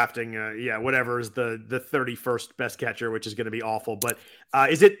 You're drafting, whatever is the 31st best catcher, which is going to be awful. But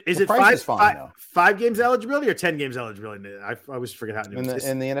is it five games eligibility or 10 games eligibility? I always forget how to do it.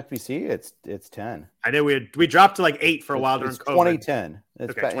 In the NFBC, it's 10. I know we dropped to like 8 for a while during COVID. 2010.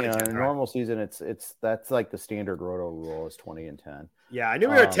 It's okay, 2010, in a normal season, that's like the standard roto rule is 20 and 10. Yeah, I knew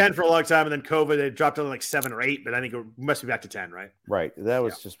we were at 10 for a long time, and then COVID, they dropped to like 7 or 8, but I think it must be back to 10, right? Right. That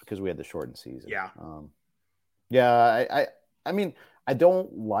was just because we had the shortened season. Yeah. I mean, I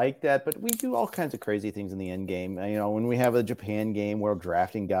don't like that, but we do all kinds of crazy things in the end game. When we have a Japan game, we're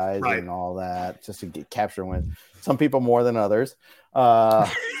drafting guys and all that just to capture wins. Some people more than others.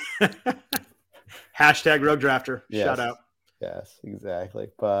 Hashtag Rogue Drafter. Yes. Shout out. Yes, exactly.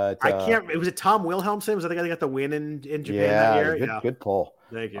 But I can't. Was it Tom Wilhelmsen? Was I think I got the win in Japan that year? Good pull.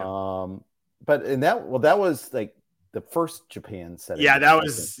 Thank you. But that was like the first Japan setting. Yeah, that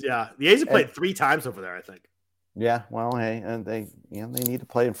was The A's have played 3 times over there, I think. Yeah, well, hey, and they need to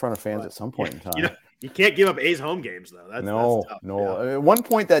play in front of fans at some point in time. You can't give up A's home games though. That's tough. No. Yeah. At one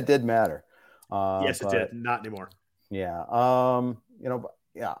point that did matter. Yes, it did. Not anymore. Yeah. I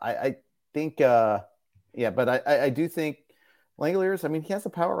think. But I do think Langoliers. I mean, he has a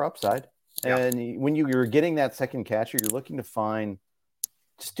power upside, and when you're getting that second catcher, you're looking to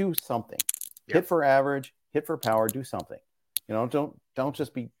just do something. Hit for average, hit for power, do something. Don't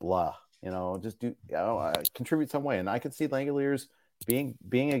just be blah. Just do contribute some way. And I could see Langoliers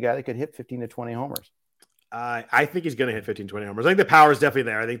being a guy that could hit 15 to 20 homers. I think he's going to hit 15, 20 homers. I think the power is definitely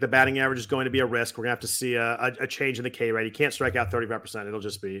there. I think the batting average is going to be a risk. We're going to have to see a change in the K rate. He can't strike out 35%. It'll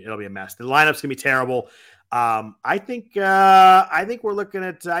be a mess. The lineup's going to be terrible. I think we're looking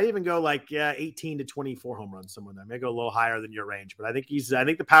at, I even go like 18 to 24 home runs somewhere there. Maybe go a little higher than your range, but I think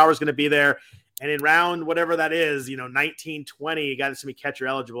the power is going to be there. And in round, whatever that is, 19, 20, you got to be catcher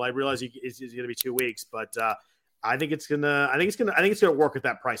eligible. I realize he's going to be 2 weeks, but I think it's going to work at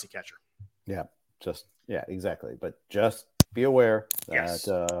that price of catcher. Yeah. Exactly. But just be aware that, yes.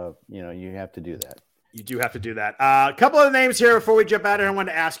 You have to do that. You do have to do that. A couple of names here before we jump out here I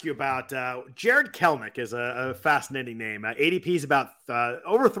wanted to ask you about. Jared Kelenic is a fascinating name. ADP is about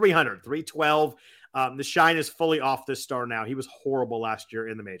over 300, 312. The shine is fully off this star now. He was horrible last year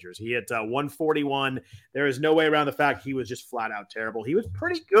in the majors. He hit 141. There is no way around the fact he was just flat out terrible. He was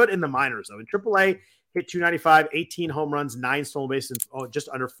pretty good in the minors, though. In AAA, hit 295, 18 home runs, 9 stolen bases, and just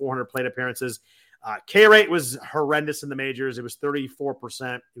under 400 plate appearances. K rate was horrendous in the majors. It was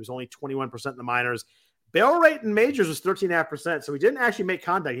 34%. It was only 21% in the minors. Barrel rate in majors was 13.5%. So he didn't actually make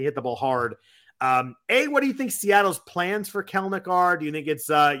contact. He hit the ball hard. What do you think Seattle's plans for Kelenic are? Do you think it's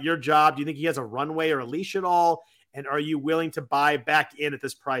your job? Do you think he has a runway or a leash at all? And are you willing to buy back in at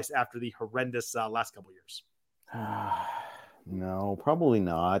this price after the horrendous last couple of years? No, probably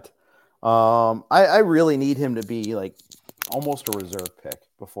not. I really need him to be like almost a reserve pick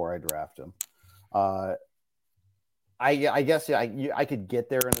before I draft him. I guess I could get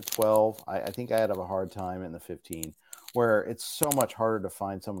there in the 12. I think I'd have a hard time in the 15, where it's so much harder to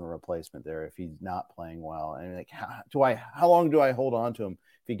find someone replacement there if he's not playing well. And like, how long do I hold on to him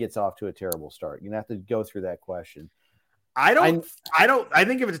if he gets off to a terrible start? You have to go through that question. I think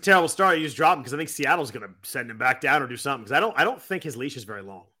if it's a terrible start, you just drop him because I think Seattle's going to send him back down or do something. Because I don't think his leash is very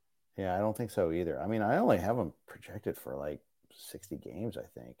long. Yeah, I don't think so either. I mean, I only have him projected for like 60 games, I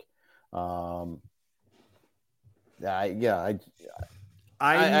think.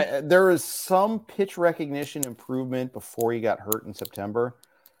 There is some pitch recognition improvement before he got hurt in September,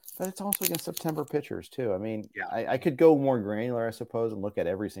 but it's also against September pitchers too. I mean, I could go more granular, I suppose, and look at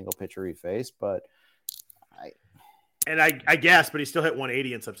every single pitcher he faced, but I guess, but he still hit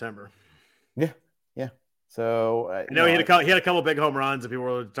 180 in September. Yeah. So he had a couple big home runs, and people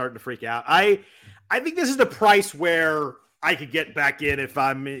were starting to freak out. I think this is the price where I could get back in if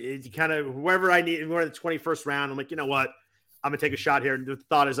I'm kind of whoever I need. We're in the 21st round. I'm like, you know what? I'm going to take a shot here. And the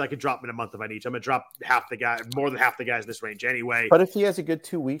thought is I could drop him in a month if I need to. I'm going to drop more than half the guys in this range anyway. But if he has a good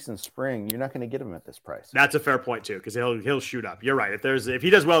 2 weeks in spring, you're not going to get him at this price. That's a fair point too, because he'll shoot up. You're right. If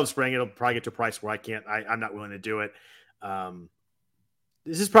he does well in spring, it'll probably get to a price where I'm not willing to do it.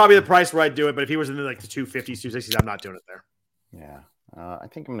 This is probably the price where I'd do it, but if he was in the 250s, 260s, I'm not doing it there. Yeah. I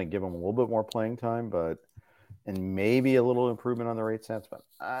think I'm going to give him a little bit more playing time, and maybe a little improvement on the rate sense, but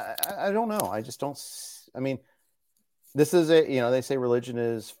I don't know. I just don't. I mean, this is they say religion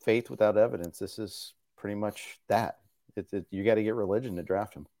is faith without evidence. This is pretty much that. You got to get religion to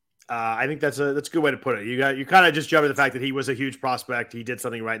draft him. I think that's a good way to put it. You kind of just jump at the fact that he was a huge prospect. He did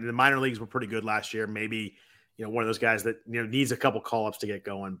something right. And the minor leagues were pretty good last year. Maybe, one of those guys that, needs a couple call-ups to get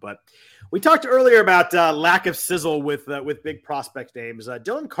going. But we talked earlier about lack of sizzle with big prospect names.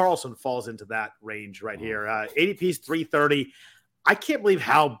 Dylan Carlson falls into that range right here. ADP's 330. I can't believe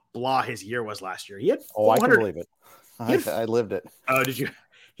how blah his year was last year. He had I can believe it. I lived it. Oh, did you?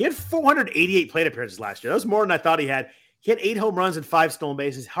 He had 488 plate appearances last year. That was more than I thought he had. He had 8 home runs and 5 stolen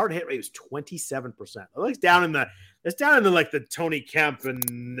bases. Hard hit rate was 27%. It's down in the Tony Kemp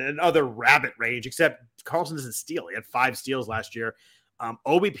and other rabbit range, except Carlson doesn't steal. He had 5 steals last year.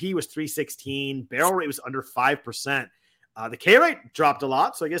 OBP was 316. Barrel rate was under 5%. The K rate dropped a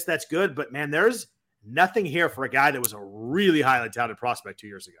lot, so I guess that's good. But man, there's nothing here for a guy that was a really highly touted prospect 2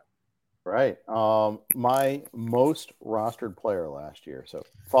 years ago. Right. My most rostered player last year. So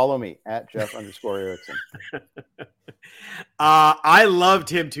follow me at Jeff_Erickson. I loved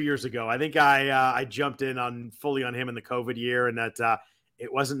him 2 years ago. I think I jumped in fully on him in the COVID year, and that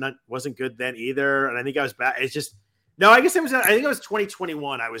it wasn't good then either. And I think I was back. It's just no. I think it was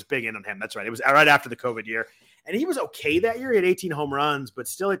 2021. I was big in on him. That's right. It was right after the COVID year, and he was okay that year. He had 18 home runs, but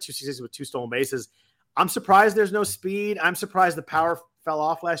still had 266 with 2 stolen bases. I'm surprised there's no speed. I'm surprised the power fell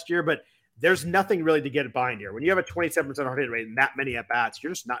off last year, but there's nothing really to get behind here. When you have a 27% hard hit rate and that many at bats,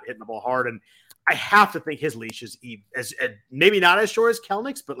 you're just not hitting the ball hard. And I have to think his leash is as maybe not as short as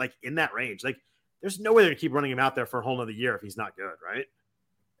Kelenich's, but in that range. There's no way they're going to keep running him out there for a whole nother year if he's not good, right?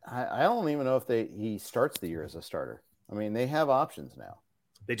 I don't even know if he starts the year as a starter. I mean, they have options now.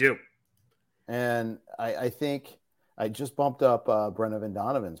 They do. And I think I just bumped up Brennan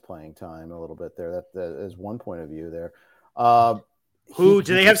Donovan's playing time a little bit there. That is one point of view there. Do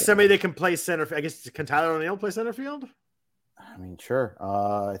they have somebody that can play center? I guess can Tyler O'Neill play center field? I mean, sure.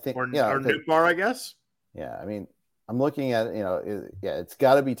 I think or Nootbaar, I guess. Yeah, I mean, I'm looking at it's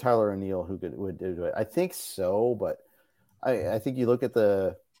got to be Tyler O'Neill who would do it. I think so, but I think you look at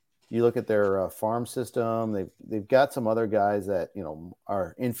their farm system. They've got some other guys that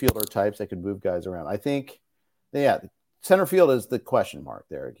are infielder types that could move guys around. I think, center field is the question mark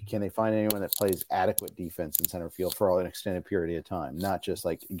there. Can they find anyone that plays adequate defense in center field for an extended period of time? Not just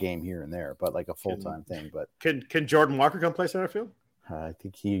a game here and there, but a full-time thing. But can Jordan Walker come play center field? I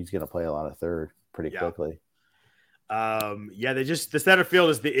think he's going to play a lot of third pretty quickly. The center field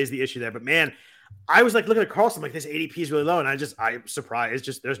is the issue there. But man, I was looking at Carlson, this ADP is really low, and I'm surprised. It's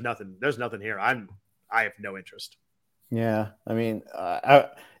just there's nothing here. I have no interest. Yeah, I mean,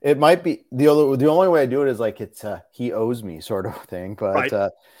 it might be the only way I do it is it's he owes me sort of thing. But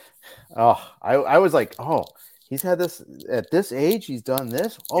right. I was he's had this at this age, he's done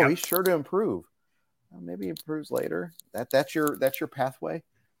this. Oh, He's sure to improve. Well, maybe he improves later. That's your pathway,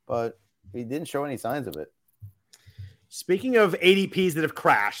 but he didn't show any signs of it. Speaking of ADPs that have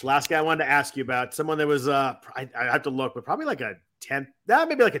crashed, last guy I wanted to ask you about someone that was I have to look, but probably a 10th,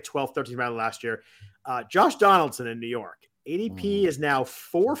 maybe a 12th, 13th round last year. Josh Donaldson in New York. ADP is now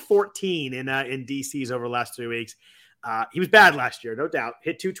 414 in DCs over the last 3 weeks. He was bad last year, no doubt.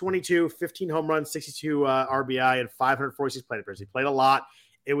 Hit 222, 15 home runs, 62 RBI, and 546 plate appearances. He played a lot.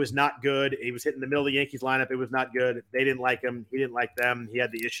 It was not good. He was hitting the middle of the Yankees lineup. It was not good. They didn't like him. He didn't like them. He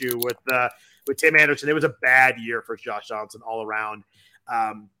had the issue with Tim Anderson. It was a bad year for Josh Donaldson all around.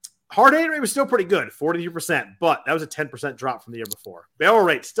 Hard hit rate was still pretty good, 42%, but that was a 10% drop from the year before. Barrel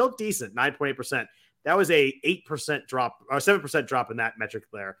rate still decent, 9.8%. That was a 8% drop or 7% drop in that metric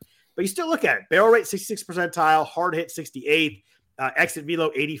there. But you still look at it. Barrel rate 66th percentile, hard hit 68th, exit velo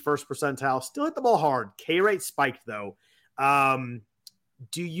 81st percentile. Still hit the ball hard. K rate spiked though.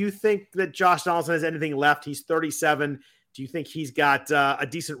 Do you think that Josh Donaldson has anything left? He's 37. Do you think he's got a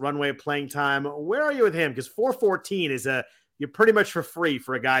decent runway of playing time? Where are you with him? Because 414 is you're pretty much for free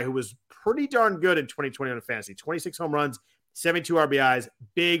for a guy who was pretty darn good in 2020 on fantasy. 26 home runs, 72 RBIs,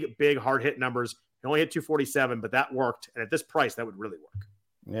 big hard hit numbers. He only hit 247, but that worked. And at this price, that would really work.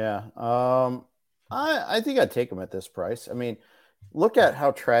 Yeah. I think I'd take him at this price. I mean, look at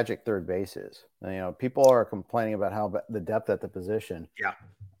how tragic third base is. People are complaining about how the depth at the position. Yeah.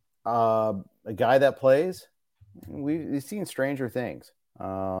 A guy that plays, we've seen stranger things.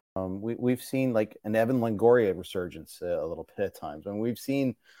 We've seen like an Evan Longoria resurgence a little bit at times, and we've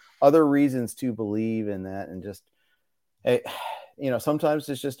seen other reasons to believe in that. And just, sometimes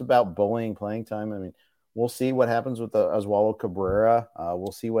it's just about bullying playing time. I mean, we'll see what happens with Oswaldo Cabrera.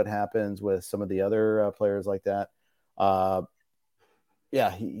 We'll see what happens with some of the other players like that.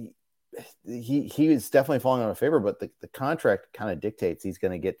 He is definitely falling out of favor, but the contract kind of dictates he's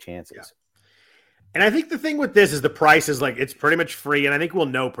going to get chances. Yeah. And I think the thing with this is the price is like, it's pretty much free. And I think we'll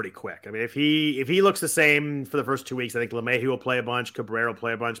know pretty quick. I mean, if he looks the same for the first 2 weeks, I think LeMahieu will play a bunch. Cabrera will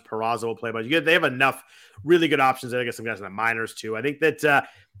play a bunch. Peraza will play a bunch. They have enough really good options. I guess some guys in the minors too. I think that,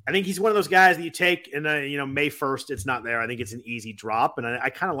 I think he's one of those guys that you take and May 1st, it's not there. I think it's an easy drop. And I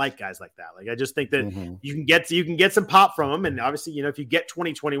kind of like guys like that. Like, I just think that you can get some pop from him. And obviously, if you get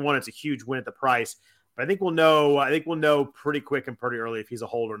 2021, it's a huge win at the price. But I think we'll know pretty quick and pretty early if he's a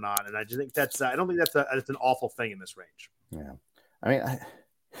hold or not. And I just think I don't think that's an awful thing in this range. Yeah. I mean,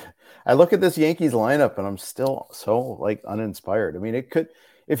 I look at this Yankees lineup and I'm still so like uninspired. I mean, it could,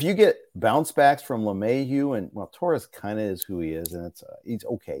 if you get bounce backs from LeMahieu and Torres kind of is who he is, and he's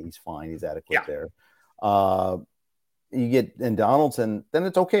okay. He's fine. He's adequate there. You get in Donaldson, then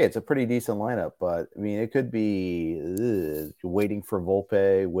it's okay. It's a pretty decent lineup, but I mean, it could be waiting for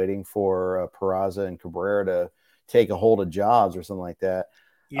Volpe, waiting for Peraza and Cabrera to take a hold of jobs or something like that.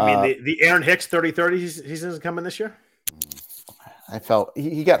 You mean the Aaron Hicks 30-30 season is coming this year? I felt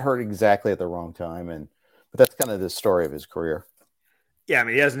he got hurt exactly at the wrong time, but that's kind of the story of his career. Yeah, I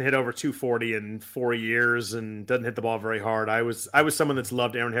mean, he hasn't hit over 240 in 4 years and doesn't hit the ball very hard. I was someone that's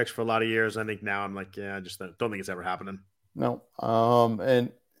loved Aaron Hicks for a lot of years. I think now I'm like, I just don't think it's ever happening. No.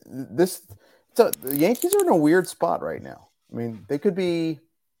 And the Yankees are in a weird spot right now. I mean, they could be,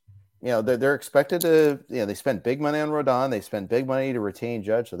 they're expected to, they spent big money on Rodon. They spent big money to retain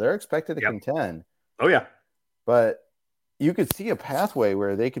Judge. So they're expected to contend. Oh, yeah. But you could see a pathway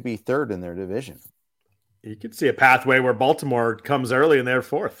where they could be third in their division. You could see a pathway where Baltimore comes early and they're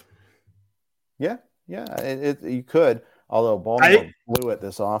fourth. Yeah, you could. Although Baltimore blew it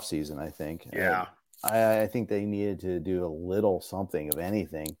this offseason, I think. Yeah. I think they needed to do a little something of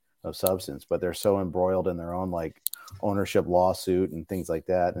anything of substance, but they're so embroiled in their own like ownership lawsuit and things like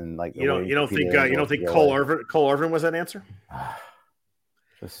that. And like you don't think Cole Irvin was that answer?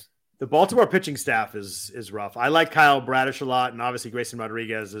 The Baltimore pitching staff is rough. I like Kyle Bradish a lot, and obviously Grayson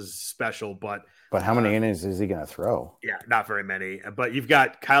Rodriguez is special, but how many innings is he going to throw? Yeah, not very many. But you've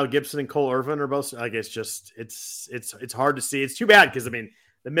got Kyle Gibson and Cole Irvin are both. Like it's hard to see. It's too bad because I mean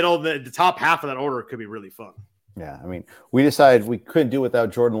the top half of that order could be really fun. Yeah, I mean we decided we couldn't do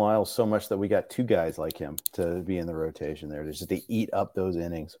without Jordan Lyles so much that we got two guys like him to be in the rotation there, just to eat up those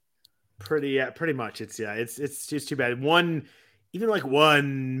innings. Pretty much. It's just too bad. One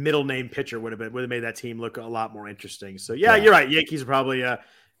middle name pitcher would have made that team look a lot more interesting. So yeah. You're right. Yankees are probably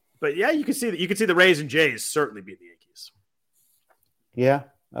but yeah, you can see the Rays and Jays certainly beat the Yankees. Yeah.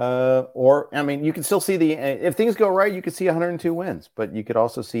 Or I mean, you can still see if things go right, you could see 102 wins, but you could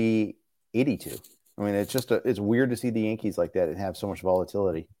also see 82. I mean, it's weird to see the Yankees like that and have so much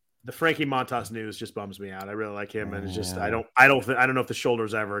volatility. The Frankie Montas news just bums me out. I really like him, and it's just I don't know if the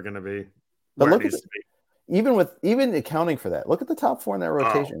shoulder's ever going to be. But look at even accounting for that. Look at the top four in that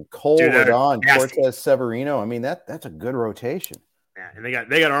rotation: Cole, Rodon, Cortez, Severino. I mean that's a good rotation. Yeah, and they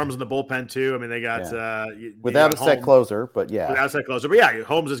got arms in the bullpen too. I mean, they got without a set closer, but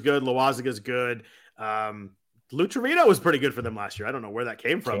Holmes is good. Loaisiga is good. Lou Trevino was pretty good for them last year. I don't know where that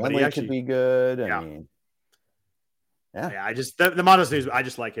came from, but he actually could be good. I mean, I just the Montas news. I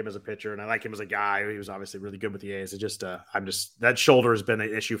just like him as a pitcher, and I like him as a guy. He was obviously really good with the A's. It just that shoulder has been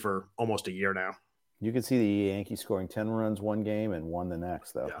an issue for almost a year now. You could see the Yankees scoring 10 runs one game and one the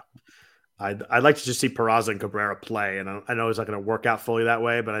next, though. Yeah. I'd like to just see Peraza and Cabrera play, and I know it's not going to work out fully that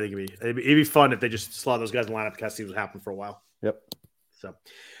way, but I think it'd be fun if they just slot those guys in the lineup because see what happened for a while. Yep. So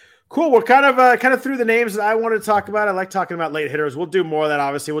cool. We're kind of through the names that I wanted to talk about. I like talking about late hitters. We'll do more of that.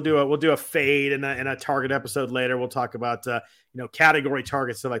 Obviously, we'll do a fade in a target episode later. We'll talk about category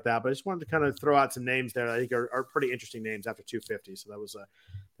targets, stuff like that. But I just wanted to kind of throw out some names there that I think are pretty interesting names after 250. So that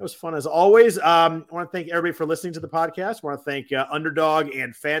was fun as always. I want to thank everybody for listening to the podcast. I want to thank Underdog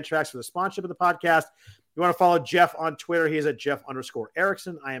and Fantrax for the sponsorship of the podcast. You want to follow Jeff on Twitter. He is at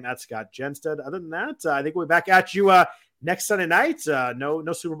Jeff_Erickson. I am at Scott Genstead. Other than that, I think we'll be back at you next Sunday night.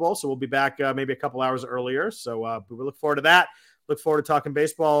 No Super Bowl, so we'll be back maybe a couple hours earlier. So we look forward to that. Look forward to talking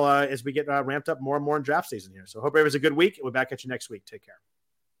baseball as we get ramped up more and more in draft season here. So hope everyone's a good week. We'll be back at you next week. Take care.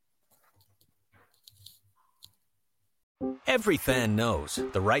 Every fan knows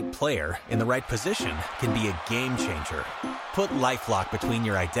the right player in the right position can be a game changer. Put LifeLock between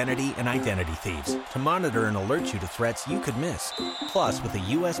your identity and identity thieves to monitor and alert you to threats you could miss. Plus, with a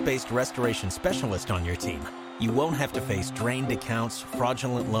U.S.-based restoration specialist on your team, you won't have to face drained accounts,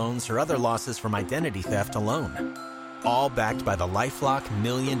 fraudulent loans, or other losses from identity theft alone. All backed by the LifeLock $1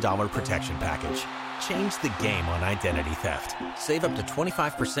 Million Protection Package. Change the game on identity theft. Save up to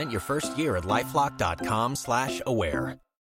 25% your first year at LifeLock.com/aware.